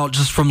talking about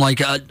just from like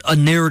a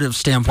narrative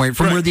standpoint,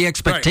 from where the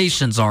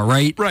expectations are,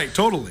 right? Right,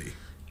 totally.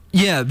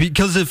 Yeah,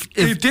 because if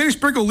Danny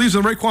Sprinkle leaves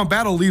and Raekwon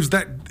Battle leaves,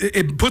 that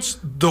it puts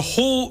the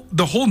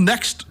whole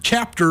next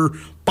chapter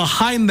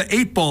behind the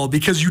eight ball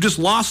because you just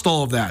lost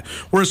all of that.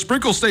 Whereas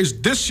Sprinkle stays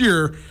this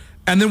year,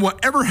 and then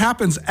whatever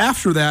happens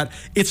after that,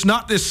 it's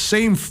not this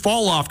same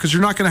fall off because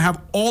you're not going to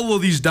have all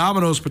of these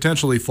dominoes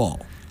potentially fall.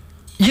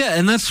 Yeah,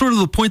 and that's sort of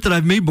the point that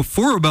I've made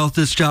before about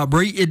this job,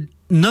 right?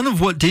 None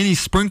of what Danny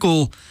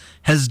Sprinkle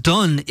has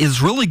done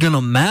is really going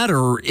to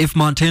matter if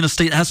Montana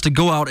State has to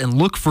go out and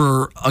look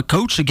for a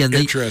coach again.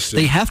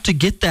 They have to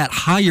get that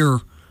hire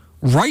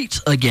right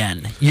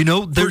again.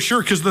 For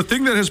sure, because the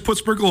thing that has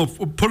put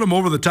him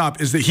over the top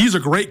is that he's a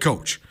great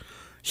coach.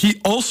 He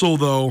also,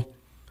 though,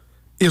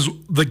 is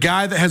the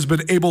guy that has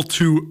been able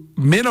to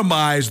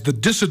minimize the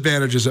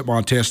disadvantages at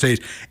Montana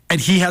State, and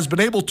he has been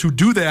able to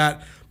do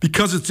that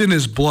because it's in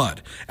his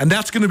blood, and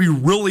that's going to be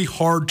really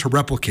hard to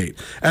replicate.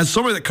 As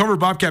somebody that covered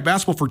Bobcat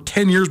basketball for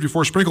 10 years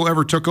before Sprinkle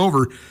ever took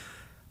over,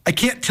 I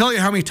can't tell you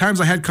how many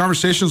times I had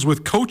conversations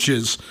with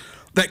coaches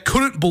that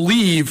couldn't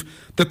believe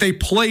that they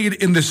played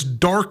in this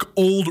dark,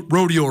 old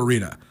rodeo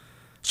arena.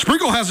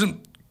 Sprinkle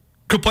hasn't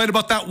complained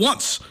about that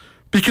once,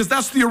 because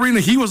that's the arena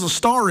he was a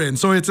star in.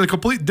 So it's a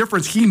complete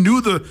difference. He knew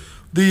the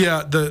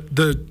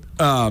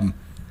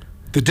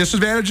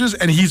disadvantages,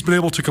 and he's been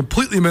able to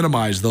completely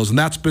minimize those, and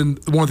that's been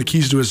one of the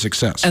keys to his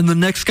success. And the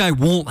next guy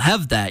won't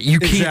have that. You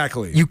can't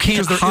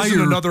because there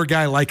isn't another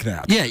guy like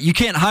that. Yeah, you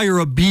can't hire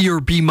a B or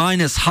B-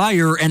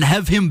 hire and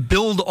have him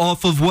build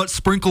off of what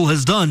Sprinkle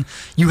has done.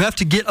 You have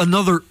to get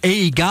another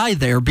A guy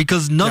there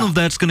because none of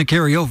that's going to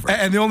carry over.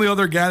 And the only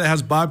other guy that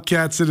has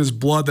Bobcats in his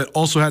blood that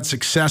also had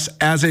success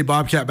as a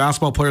Bobcat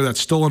basketball player that's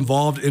still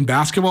involved in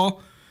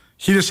basketball,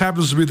 he just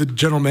happens to be the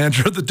general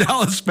manager of the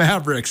Dallas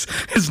Mavericks.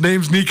 His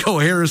name's Nico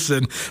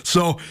Harrison.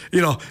 So,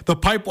 the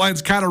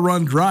pipeline's kind of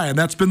run dry, and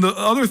that's been the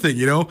other thing,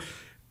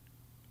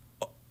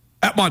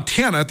 at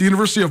Montana, at the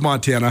University of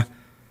Montana,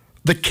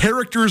 the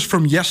characters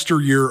from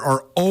yesteryear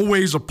are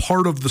always a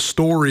part of the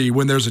story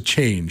when there's a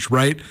change,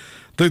 right?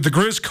 The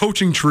Griz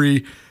coaching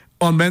tree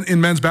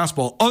in men's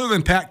basketball, other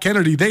than Pat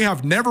Kennedy, they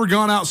have never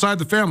gone outside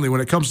the family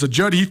when it comes to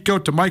Judd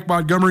Heathcote to Mike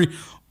Montgomery,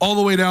 all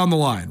the way down the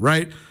line,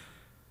 right?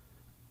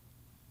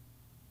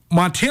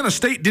 Montana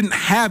State didn't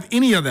have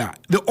any of that.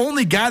 The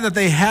only guy that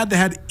they had that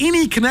had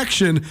any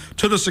connection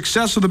to the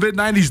success of the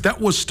mid-'90s that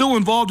was still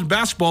involved in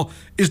basketball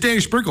is Danny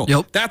Sprinkle.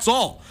 Yep. That's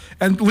all.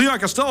 And Leon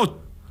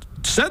Costello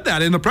said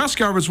that in the press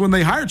conference when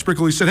they hired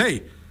Sprinkle. He said,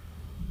 hey,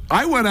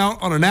 I went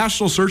out on a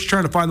national search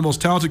trying to find the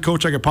most talented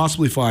coach I could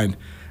possibly find.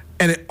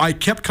 And I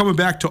kept coming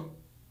back to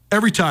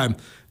every time,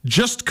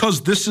 just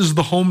because this is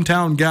the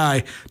hometown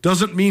guy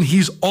doesn't mean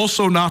he's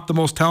also not the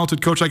most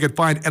talented coach I could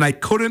find. And I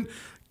couldn't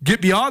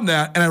get beyond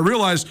that. And I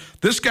realized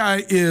this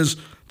guy is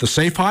the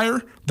safe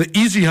hire, the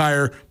easy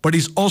hire, but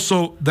he's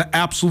also the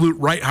absolute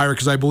right hire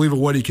because I believe in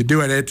what he can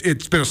do. And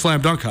it's been a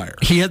slam dunk hire.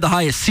 He had the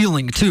highest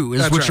ceiling, too,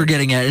 is That's what right. You're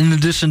getting at, in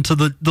addition to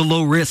the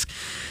low risk.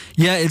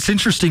 Yeah, it's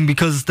interesting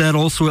because that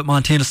also at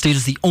Montana State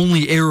is the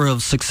only era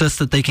of success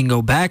that they can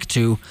go back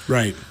to.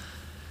 Right.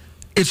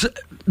 It's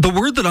the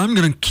word that I'm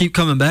going to keep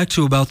coming back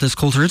to about this,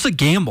 Colter. It's a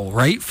gamble,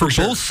 right? For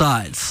sure. both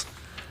sides.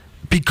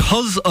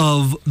 Because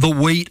of the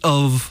weight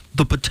of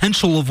the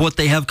potential of what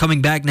they have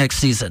coming back next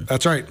season.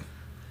 That's right.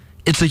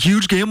 It's a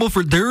huge gamble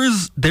for there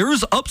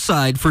is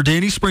upside for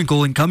Danny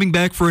Sprinkle in coming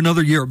back for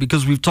another year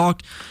because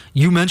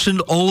you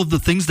mentioned all of the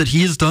things that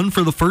he has done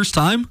for the first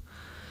time.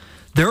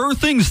 There are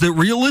things that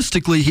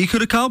realistically he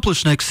could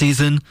accomplish next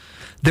season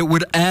that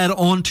would add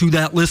on to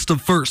that list of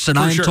firsts. And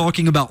I'm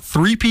talking about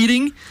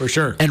three-peating for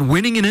sure and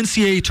winning an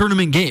NCAA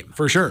tournament game.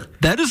 For sure.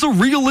 That is a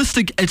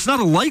realistic, it's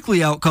not a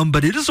likely outcome,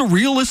 but it is a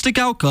realistic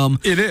outcome.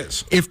 It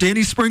is. If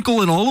Danny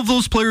Sprinkle and all of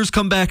those players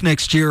come back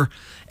next year,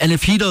 and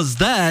if he does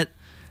that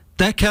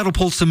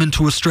catapults him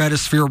into a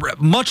stratosphere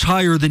much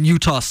higher than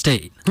Utah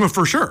State. Well,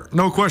 for sure.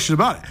 No question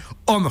about it.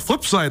 On the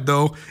flip side,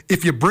 though,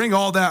 if you bring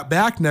all that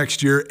back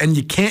next year and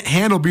you can't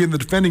handle being the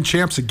defending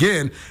champs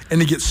again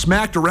and you get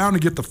smacked around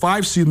and get the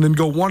 5 seed and then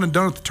go one and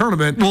done at the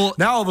tournament,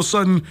 now all of a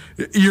sudden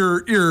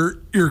you're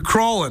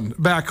crawling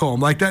back home.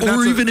 Like that.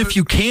 Or even if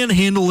you can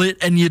handle it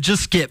and you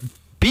just get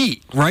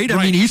beat, right?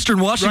 I mean, Eastern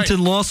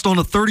Washington lost on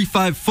a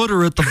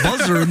 35-footer at the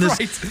buzzer in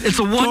this. It's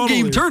a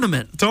one-game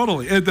tournament.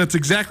 Totally. That's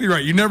exactly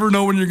right. You never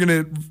know when you're going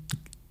to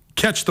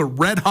catch the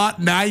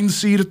red-hot 9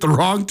 seed at the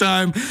wrong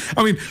time.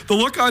 I mean, the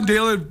look on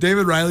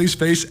David Riley's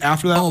face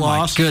after that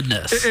loss. Oh, my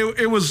goodness.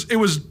 It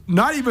was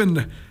not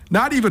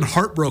even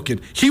heartbroken.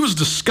 He was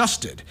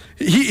disgusted.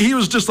 He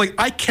was just like,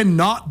 I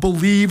cannot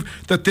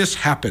believe that this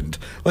happened.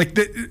 Like,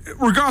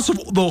 regardless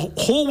of the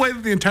whole way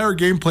that the entire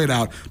game played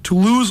out, to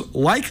lose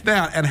like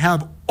that and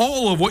have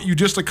all of what you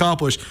just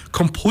accomplished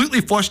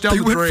completely flushed down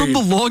the drain. They went from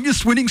the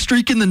longest winning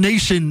streak in the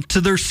nation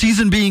to their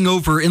season being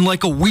over in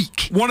like a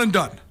week. One and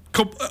done.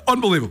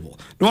 Unbelievable.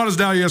 Nuanez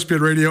now,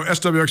 ESPN Radio,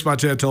 SWX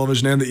Montana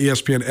Television, and the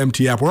ESPN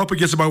MT app. We're up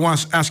against it, but I want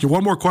to ask you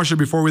one more question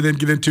before we then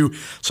get into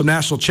some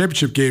national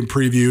championship game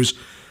previews.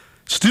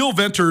 Steele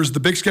Venters, the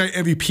Big Sky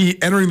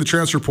MVP, entering the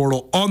transfer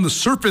portal. On the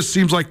surface,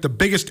 seems like the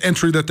biggest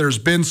entry that there's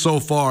been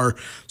so far,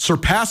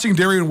 surpassing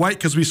Darian White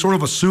because we sort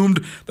of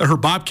assumed that her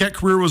Bobcat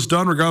career was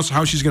done, regardless of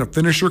how she's going to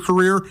finish her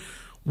career.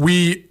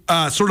 We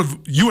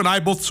you and I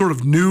both sort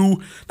of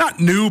not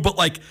knew, but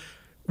like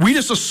we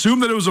just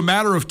assumed that it was a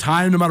matter of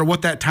time, no matter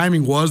what that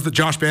timing was, that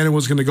Josh Bannon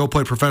was going to go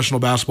play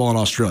professional basketball in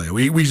Australia.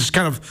 We just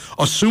kind of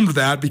assumed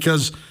that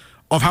because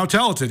of how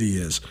talented he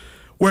is.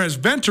 Whereas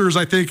Venters,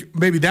 I think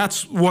maybe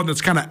that's one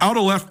that's kind of out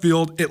of left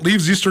field. It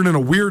leaves Eastern in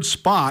a weird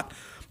spot.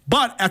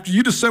 But after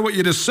you just said what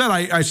you just said,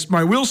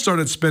 my wheels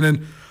started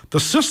spinning. The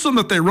system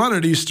that they run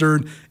at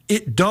Eastern,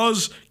 it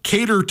does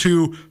cater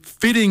to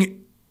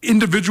fitting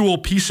individual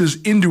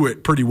pieces into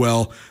it pretty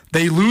well.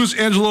 They lose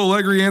Angelo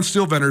Allegri and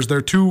Steele Venters.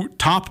 They're two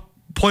top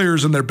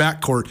players in their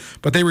backcourt,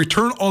 but they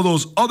return all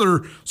those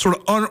other sort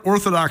of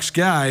unorthodox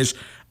guys.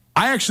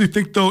 I actually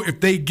think, though,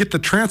 if they get the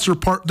transfer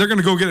part, they're going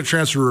to go get a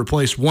transfer to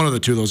replace one of the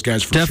two of those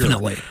guys for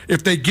Definitely. sure.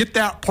 If they get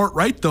that part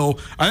right, though,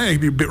 I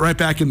think they'd be right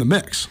back in the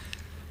mix.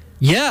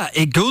 Yeah,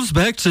 it goes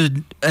back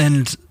to,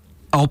 and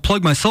I'll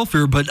plug myself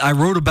here, but I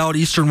wrote about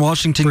Eastern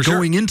Washington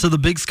going into the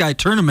Big Sky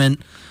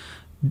tournament.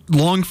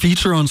 Long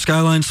feature on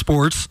Skyline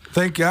Sports.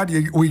 Thank God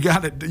you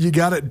got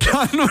it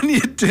done when you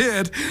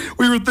did.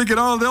 We were thinking,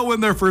 they'll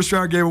win their first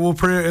round game and we'll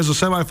print it as a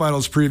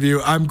semifinals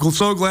preview. I'm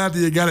so glad that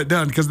you got it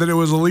done because then it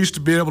was at least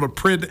to be able to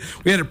print.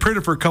 We had to print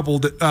it for a couple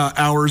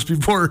hours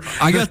before.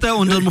 I got that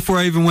one done before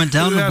I even went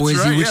down to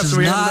Boise, which is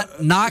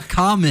not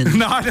common.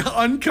 Not an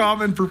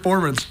uncommon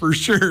performance for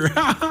sure.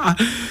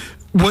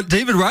 What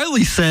David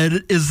Riley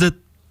said is that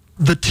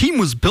the team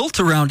was built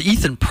around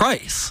Ethan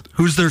Price,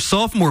 who's their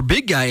sophomore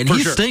big guy, and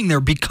he's staying there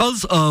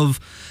because of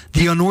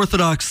the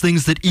unorthodox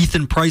things that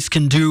Ethan Price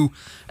can do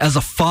as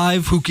a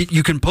 5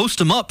 you can post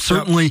him up,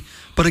 certainly,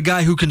 but a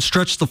guy who can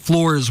stretch the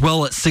floor as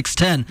well at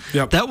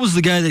 6'10". That was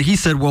the guy that he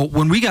said, well,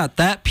 when we got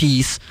that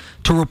piece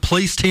to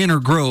replace Tanner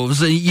Groves,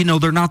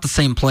 they're not the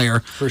same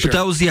player, but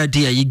that was the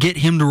idea. You get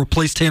him to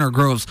replace Tanner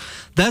Groves.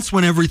 That's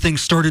when everything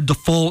started to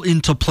fall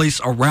into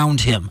place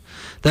around him.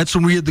 That's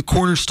when we had the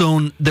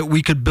cornerstone that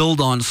we could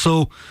build on.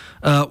 So,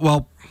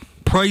 while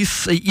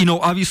Price,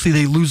 obviously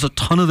they lose a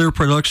ton of their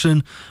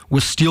production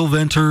with Steel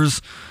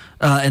Venters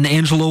and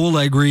Angelo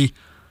Allegri,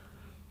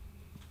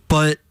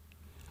 but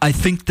I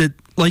think that,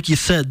 like you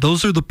said,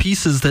 those are the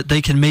pieces that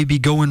they can maybe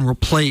go and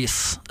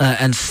replace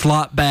and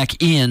slot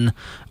back in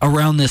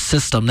around this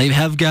system. They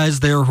have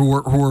guys there who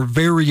are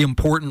very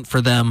important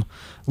for them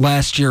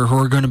last year who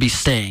are going to be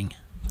staying.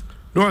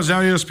 Nuanez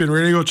now ESPN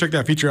Radio. Go check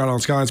that feature out on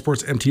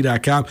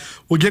SkylineSportsMT.com.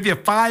 We'll give you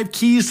 5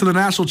 keys to the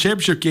national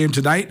championship game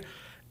tonight,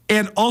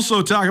 and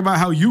also talk about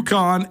how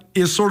UConn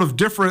is sort of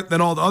different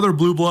than all the other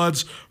Blue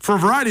Bloods for a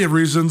variety of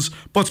reasons,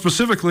 but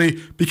specifically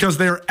because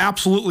they are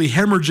absolutely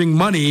hemorrhaging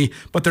money,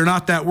 but they're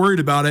not that worried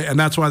about it, and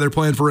that's why they're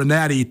playing for a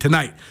natty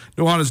tonight.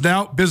 Nuanez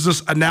now,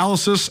 business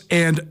analysis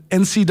and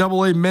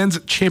NCAA men's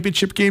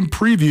championship game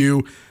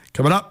preview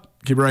coming up.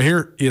 Keep it right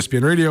here,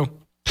 ESPN Radio.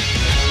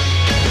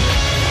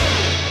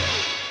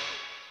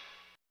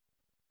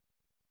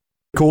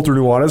 Colter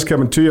Nuanez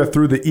coming to you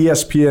through the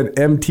ESPN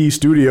MT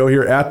studio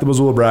here at the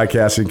Missoula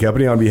Broadcasting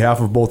Company on behalf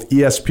of both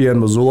ESPN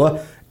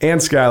Missoula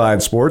and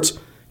Skyline Sports.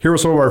 Here with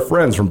some of our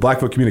friends from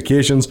Blackfoot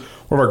Communications,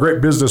 one of our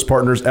great business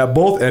partners at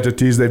both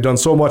entities. They've done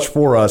so much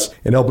for us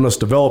in helping us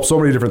develop so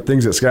many different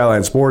things at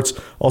Skyline Sports.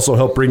 Also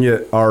help bring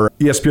you our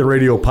ESPN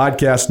Radio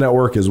podcast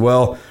network as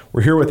well.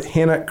 We're here with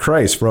Hannah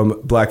Kreis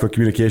from Blackfoot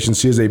Communications.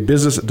 She is a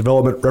business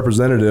development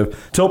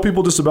representative. Tell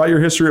people just about your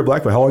history at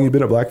Blackfoot. How long have you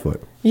been at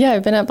Blackfoot? Yeah,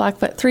 I've been at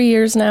Blackfoot 3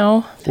 years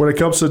now. When it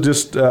comes to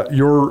just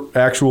your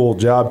actual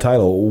job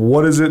title,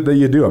 what is it that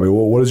you do? I mean,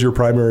 what is your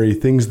primary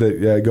things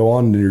that go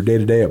on in your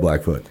day-to-day at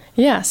Blackfoot?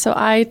 Yeah, so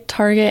I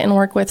target and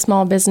work with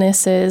small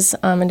businesses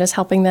and just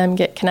helping them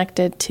get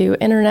connected to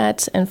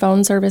internet and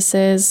phone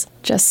services,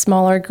 just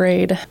smaller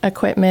grade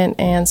equipment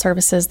and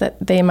services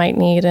that they might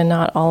need and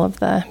not all of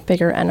the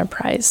bigger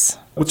enterprise.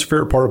 What's your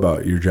favorite part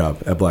about your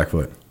job at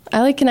Blackfoot? I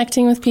like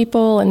connecting with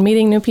people and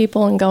meeting new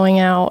people and going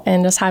out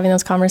and just having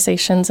those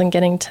conversations and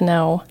getting to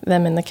know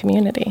them in the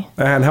community.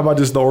 And how about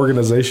just the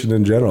organization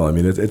in general? I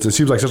mean, it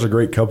seems like such a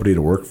great company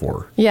to work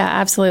for. Yeah,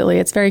 absolutely.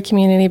 It's very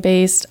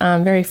community-based,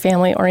 very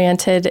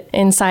family-oriented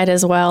inside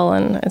as well,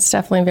 and it's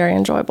definitely very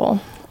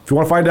enjoyable. If you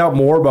want to find out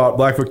more about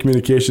Blackfoot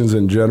Communications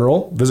in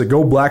general, visit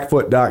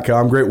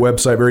goblackfoot.com. Great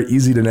website, very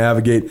easy to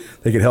navigate.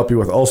 They can help you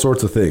with all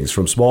sorts of things,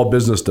 from small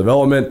business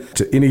development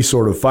to any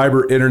sort of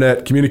fiber,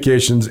 internet,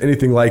 communications,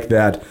 anything like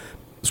that.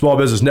 Small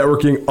business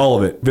networking, all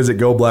of it. Visit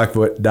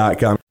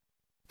goblackfoot.com.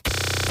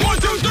 1,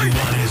 2, 3.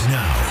 Nuanez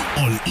now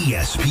on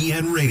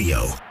ESPN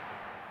Radio.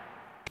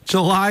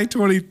 July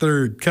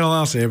 23rd, Kettle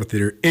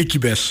Amphitheater,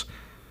 Incubus.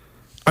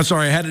 I'm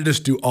sorry, I had to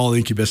just do all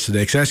Incubus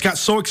today because I just got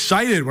so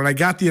excited when I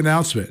got the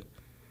announcement.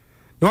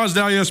 Nuanez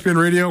now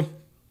ESPN Radio,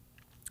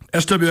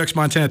 SWX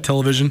Montana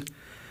Television,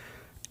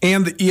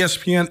 and the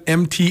ESPN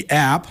MT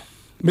app.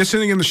 Miss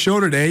anything in the show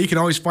today, you can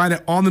always find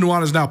it on the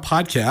Nuanez Now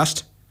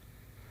podcast.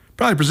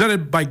 Probably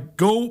presented by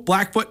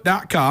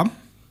goblackfoot.com.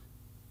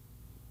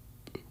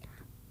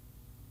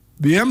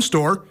 The M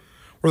Store,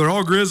 where they're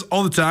all Griz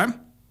all the time.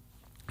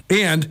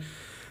 And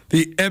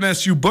the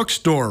MSU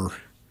Bookstore.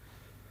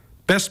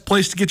 Best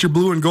place to get your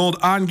blue and gold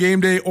on game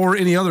day or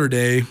any other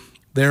day.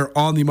 They're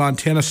on the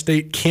Montana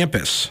State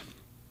campus.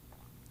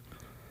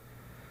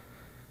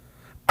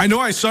 I know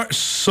I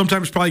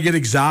sometimes probably get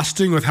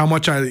exhausting with how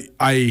much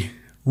I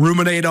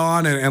ruminate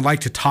on and like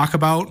to talk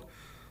about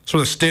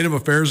sort of the state of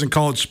affairs in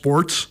college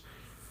sports.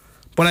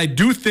 But I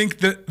do think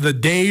that the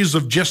days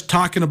of just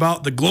talking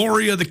about the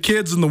glory of the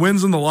kids and the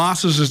wins and the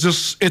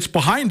losses it's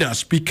behind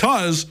us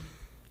because,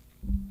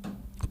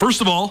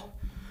 first of all,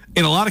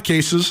 in a lot of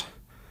cases,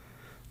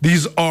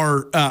 these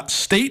are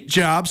state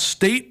jobs,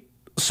 state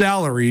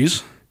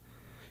salaries,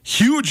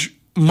 huge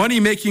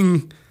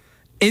money-making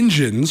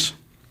engines.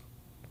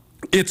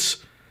 It's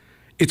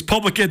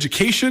public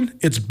education.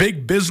 It's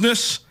big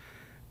business.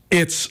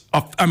 It's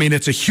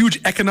a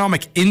huge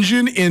economic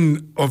engine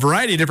in a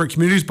variety of different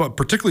communities, but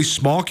particularly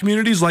small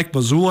communities like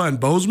Missoula and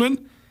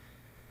Bozeman.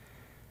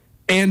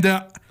 And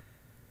the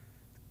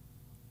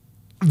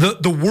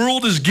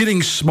world is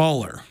getting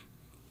smaller.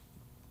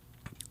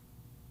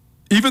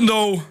 Even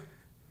though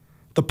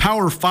the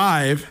Power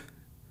Five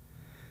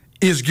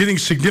is getting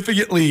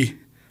significantly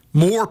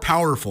more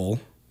powerful,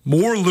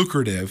 more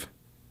lucrative,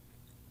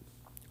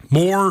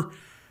 more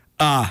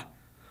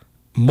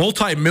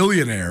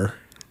multimillionaire,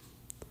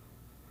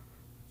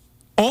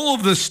 all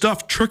of this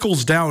stuff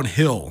trickles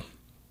downhill.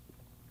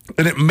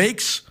 And it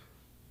makes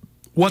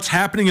what's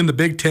happening in the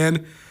Big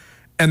Ten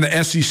and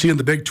the SEC and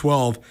the Big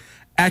 12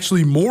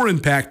 actually more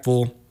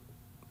impactful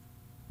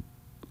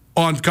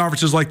on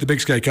conferences like the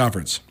Big Sky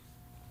Conference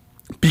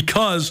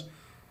because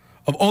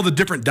of all the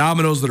different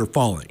dominoes that are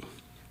falling.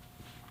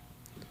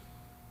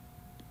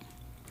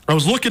 I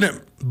was looking at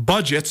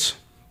budgets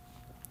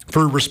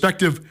for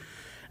respective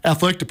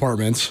athletic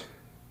departments,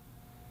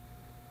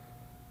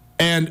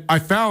 and I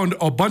found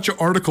a bunch of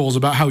articles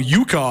about how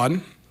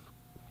UConn,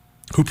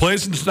 who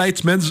plays in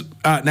tonight's men's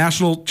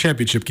national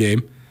championship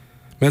game,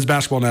 men's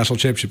basketball national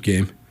championship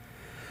game,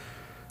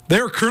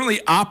 they're currently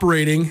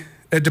operating,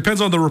 it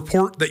depends on the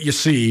report that you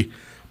see,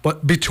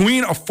 but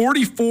between a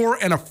 $44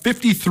 and a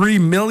 $53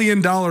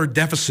 million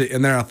deficit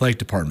in their athletic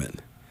department.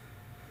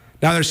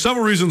 Now, there's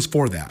several reasons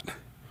for that.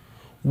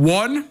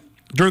 One,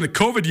 during the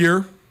COVID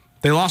year,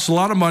 they lost a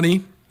lot of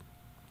money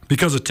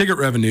because of ticket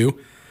revenue.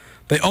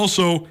 They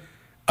also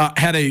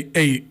had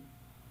a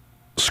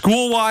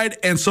school-wide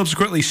and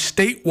subsequently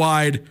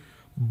statewide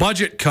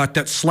budget cut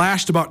that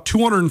slashed about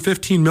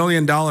 $215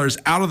 million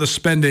out of the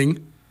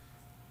spending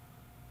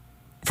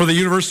for the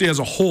university as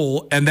a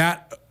whole, and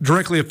that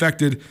directly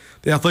affected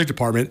the athletic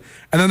department.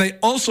 And then they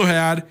also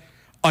had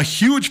a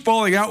huge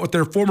falling out with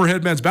their former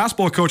head men's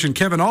basketball coach in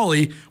Kevin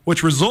Ollie,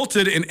 which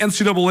resulted in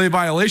NCAA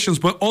violations,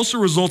 but also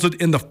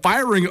resulted in the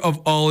firing of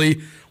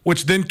Ollie,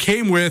 which then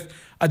came with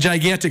a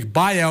gigantic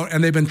buyout,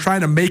 and they've been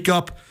trying to make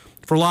up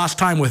for lost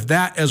time with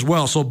that as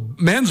well. So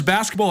men's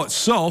basketball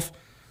itself,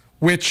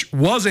 which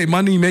was a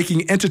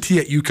money-making entity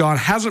at UConn,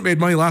 hasn't made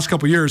money the last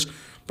couple of years,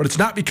 but it's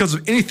not because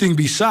of anything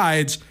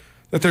besides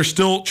that they're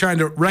still trying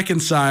to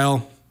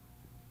reconcile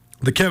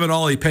the Kevin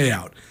Ollie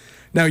payout.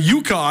 Now,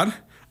 UConn,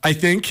 I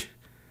think,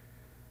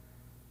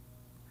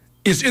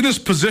 is in this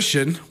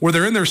position where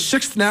they're in their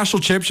 6th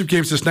national championship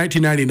game since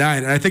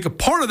 1999, and I think a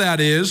part of that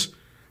is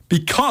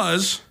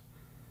because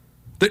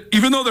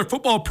even though their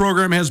football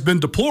program has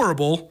been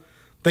deplorable,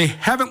 they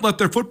haven't let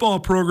their football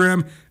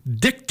program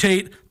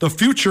dictate the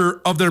future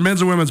of their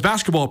men's and women's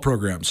basketball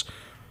programs.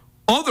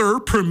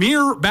 Other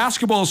premier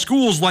basketball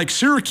schools like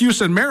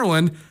Syracuse and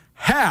Maryland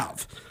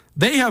have.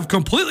 They have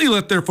completely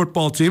let their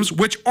football teams,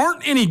 which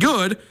aren't any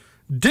good,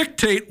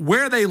 dictate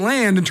where they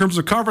land in terms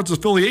of conference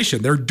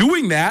affiliation. They're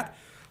doing that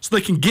so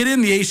they can get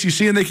in the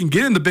ACC and they can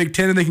get in the Big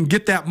Ten and they can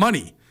get that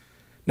money.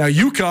 Now,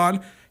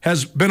 UConn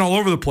has been all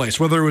over the place,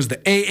 whether it was the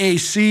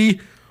AAC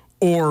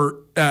or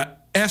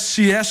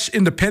FCS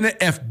independent,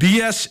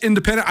 FBS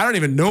independent. I don't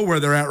even know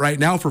where they're at right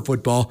now for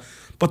football,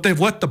 but they've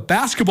let the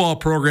basketball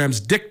programs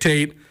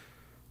dictate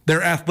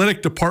their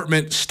athletic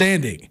department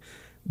standing.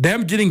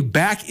 Them getting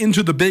back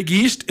into the Big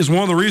East is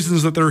one of the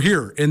reasons that they're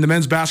here in the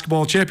men's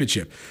basketball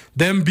championship.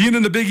 Them being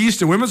in the Big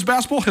East in women's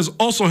basketball has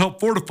also helped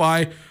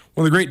fortify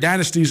one of the great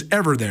dynasties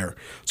ever there.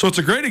 So it's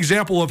a great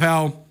example of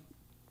how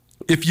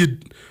if you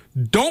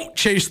don't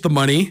chase the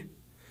money,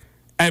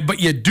 but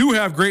you do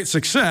have great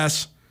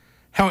success,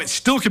 how it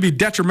still can be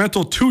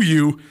detrimental to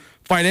you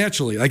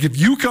financially. Like if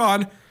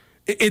UConn,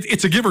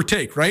 it's a give or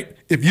take, right?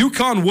 If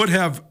UConn would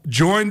have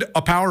joined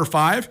a Power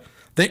 5,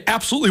 they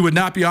absolutely would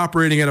not be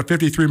operating at a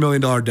 $53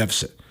 million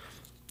deficit.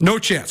 No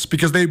chance,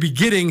 because they'd be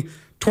getting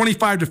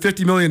 $25 to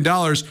 $50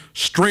 million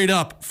straight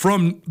up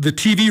from the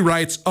TV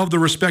rights of the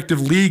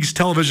respective league's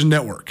television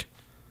network.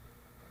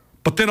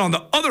 But then on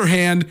the other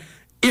hand,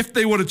 if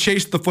they would have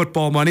chased the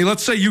football money,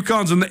 let's say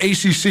UConn's in the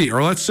ACC,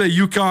 or let's say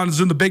UConn's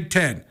in the Big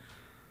Ten,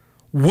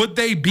 would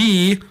they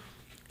be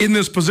in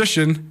this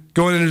position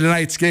going into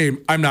tonight's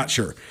game? I'm not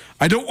sure.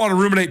 I don't want to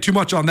ruminate too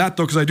much on that,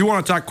 though, because I do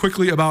want to talk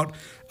quickly about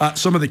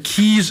some of the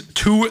keys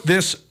to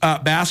this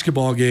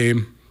basketball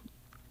game.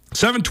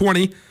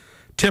 7:20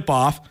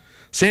 tip-off.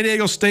 San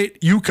Diego State,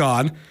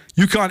 UConn.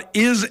 UConn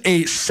is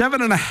a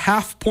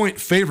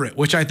 7.5-point favorite,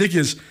 which I think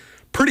is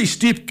pretty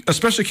steep,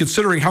 especially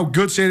considering how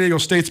good San Diego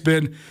State's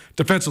been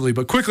defensively.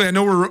 But quickly, I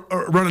know we're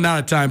running out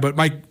of time, but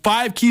my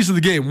 5 keys of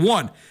the game.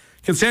 1,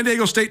 can San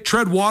Diego State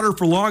tread water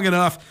for long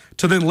enough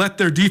to then let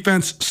their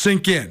defense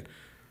sink in?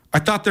 I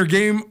thought their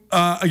game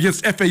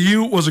against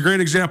FAU was a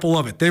great example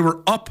of it. They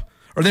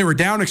were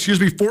down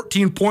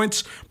 14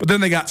 points, but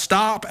then they got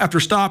stop after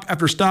stop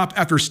after stop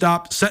after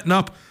stop, setting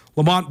up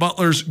Lamont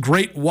Butler's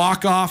great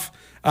walk-off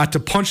to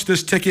punch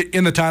this ticket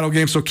in the title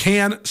game. So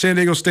can San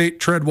Diego State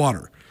tread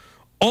water?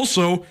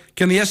 Also,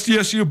 can the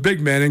SDSU big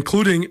men,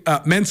 including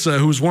Mensah,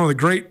 who's one of the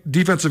great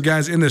defensive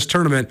guys in this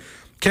tournament,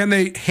 can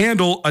they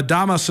handle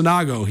Adama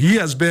Sanago? He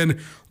has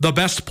been the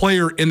best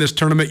player in this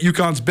tournament.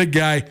 UConn's big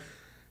guy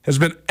has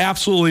been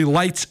absolutely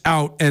lights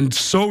out and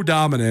so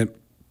dominant.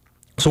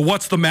 So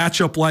what's the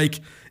matchup like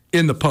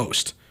in the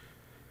post?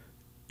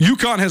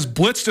 UConn has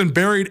blitzed and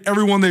buried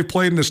everyone they've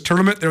played in this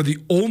tournament. They're the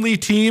only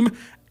team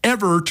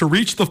ever to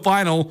reach the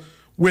final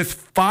with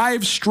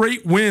 5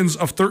 straight wins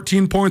of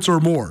 13 points or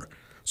more.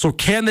 So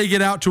can they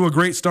get out to a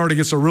great start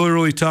against a really,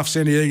 really tough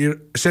San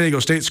Diego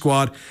State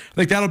squad? I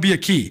think that'll be a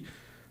key.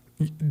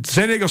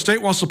 San Diego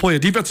State wants to play a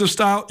defensive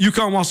style.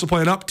 UConn wants to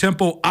play an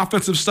up-tempo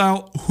offensive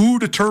style. Who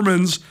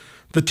determines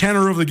the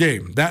tenor of the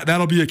game?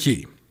 That'll be a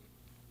key.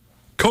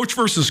 Coach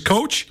versus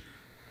coach.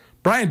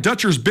 Brian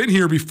Dutcher's been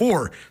here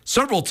before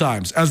several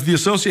times as the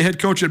associate head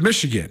coach at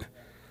Michigan.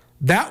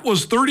 That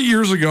was 30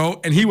 years ago,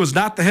 and he was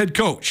not the head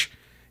coach.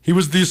 He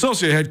was the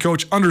associate head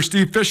coach under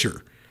Steve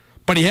Fisher,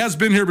 but he has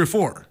been here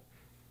before.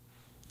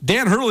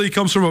 Dan Hurley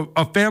comes from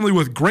a family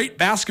with great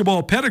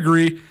basketball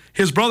pedigree.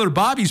 His brother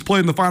Bobby's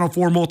played in the Final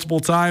Four multiple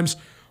times.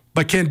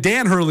 But can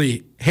Dan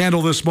Hurley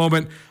handle this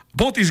moment?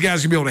 Both these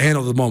guys can be able to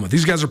handle the moment.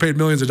 These guys are paid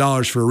millions of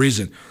dollars for a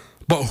reason.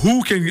 But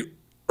who can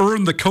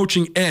earn the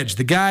coaching edge?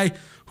 The guy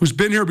who's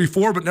been here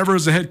before but never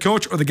as a head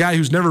coach, or the guy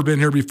who's never been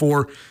here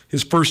before,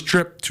 his first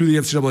trip to the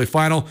NCAA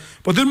final?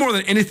 But then more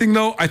than anything,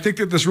 though, I think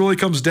that this really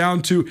comes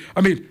down to,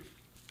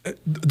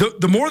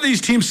 the more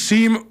these teams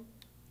seem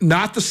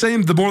not the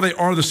same, the more they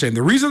are the same.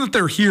 The reason that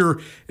they're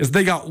here is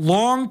they got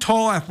long,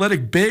 tall,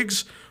 athletic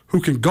bigs who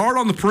can guard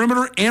on the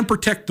perimeter and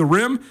protect the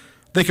rim.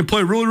 They can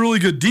play really, really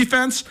good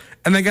defense,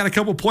 and they got a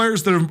couple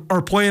players that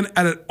are playing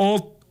at an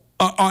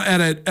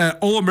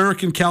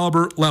all-American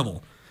caliber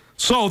level.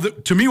 So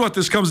to me, what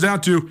this comes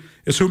down to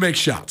is who makes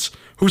shots,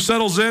 who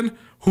settles in,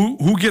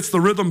 who gets the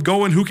rhythm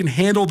going, who can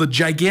handle the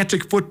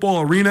gigantic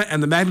football arena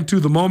and the magnitude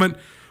of the moment.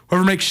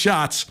 Whoever makes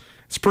shots,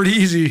 it's pretty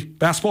easy.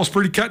 Basketball's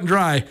pretty cut and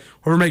dry.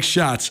 Whoever makes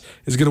shots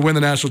is going to win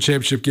the national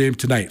championship game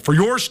tonight. For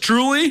yours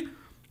truly,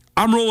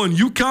 I'm rolling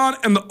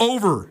UConn and the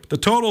over. The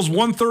total's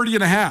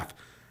 130.5.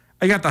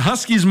 I got the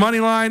Huskies money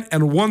line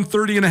and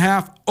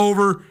 130.5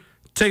 over.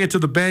 Take it to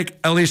the bank.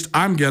 At least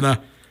I'm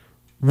gonna.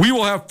 We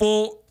will have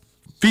full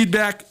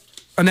feedback,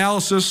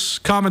 analysis,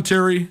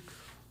 commentary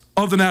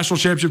of the national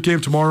championship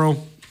game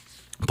tomorrow,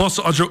 plus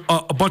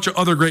a bunch of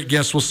other great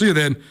guests. We'll see you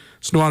then.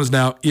 It's Nuanez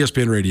Now,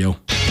 ESPN Radio.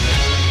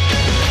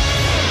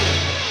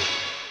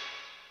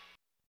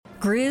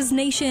 Griz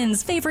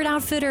Nation's favorite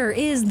outfitter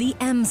is the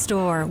M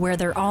Store, where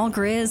they're all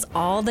Griz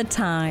all the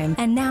time.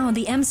 And now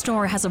the M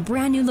Store has a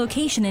brand new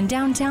location in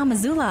downtown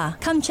Missoula.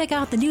 Come check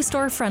out the new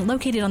storefront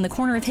located on the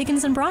corner of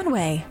Higgins and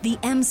Broadway. The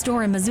M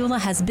Store in Missoula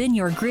has been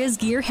your Griz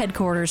gear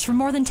headquarters for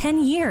more than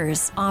 10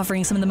 years,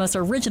 offering some of the most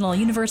original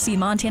University of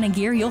Montana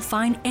gear you'll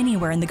find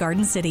anywhere in the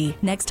Garden City.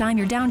 Next time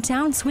you're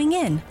downtown, swing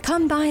in.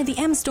 Come by the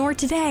M Store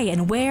today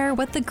and wear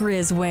what the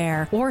Griz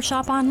wear, or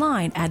shop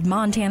online at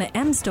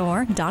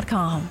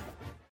montanamstore.com.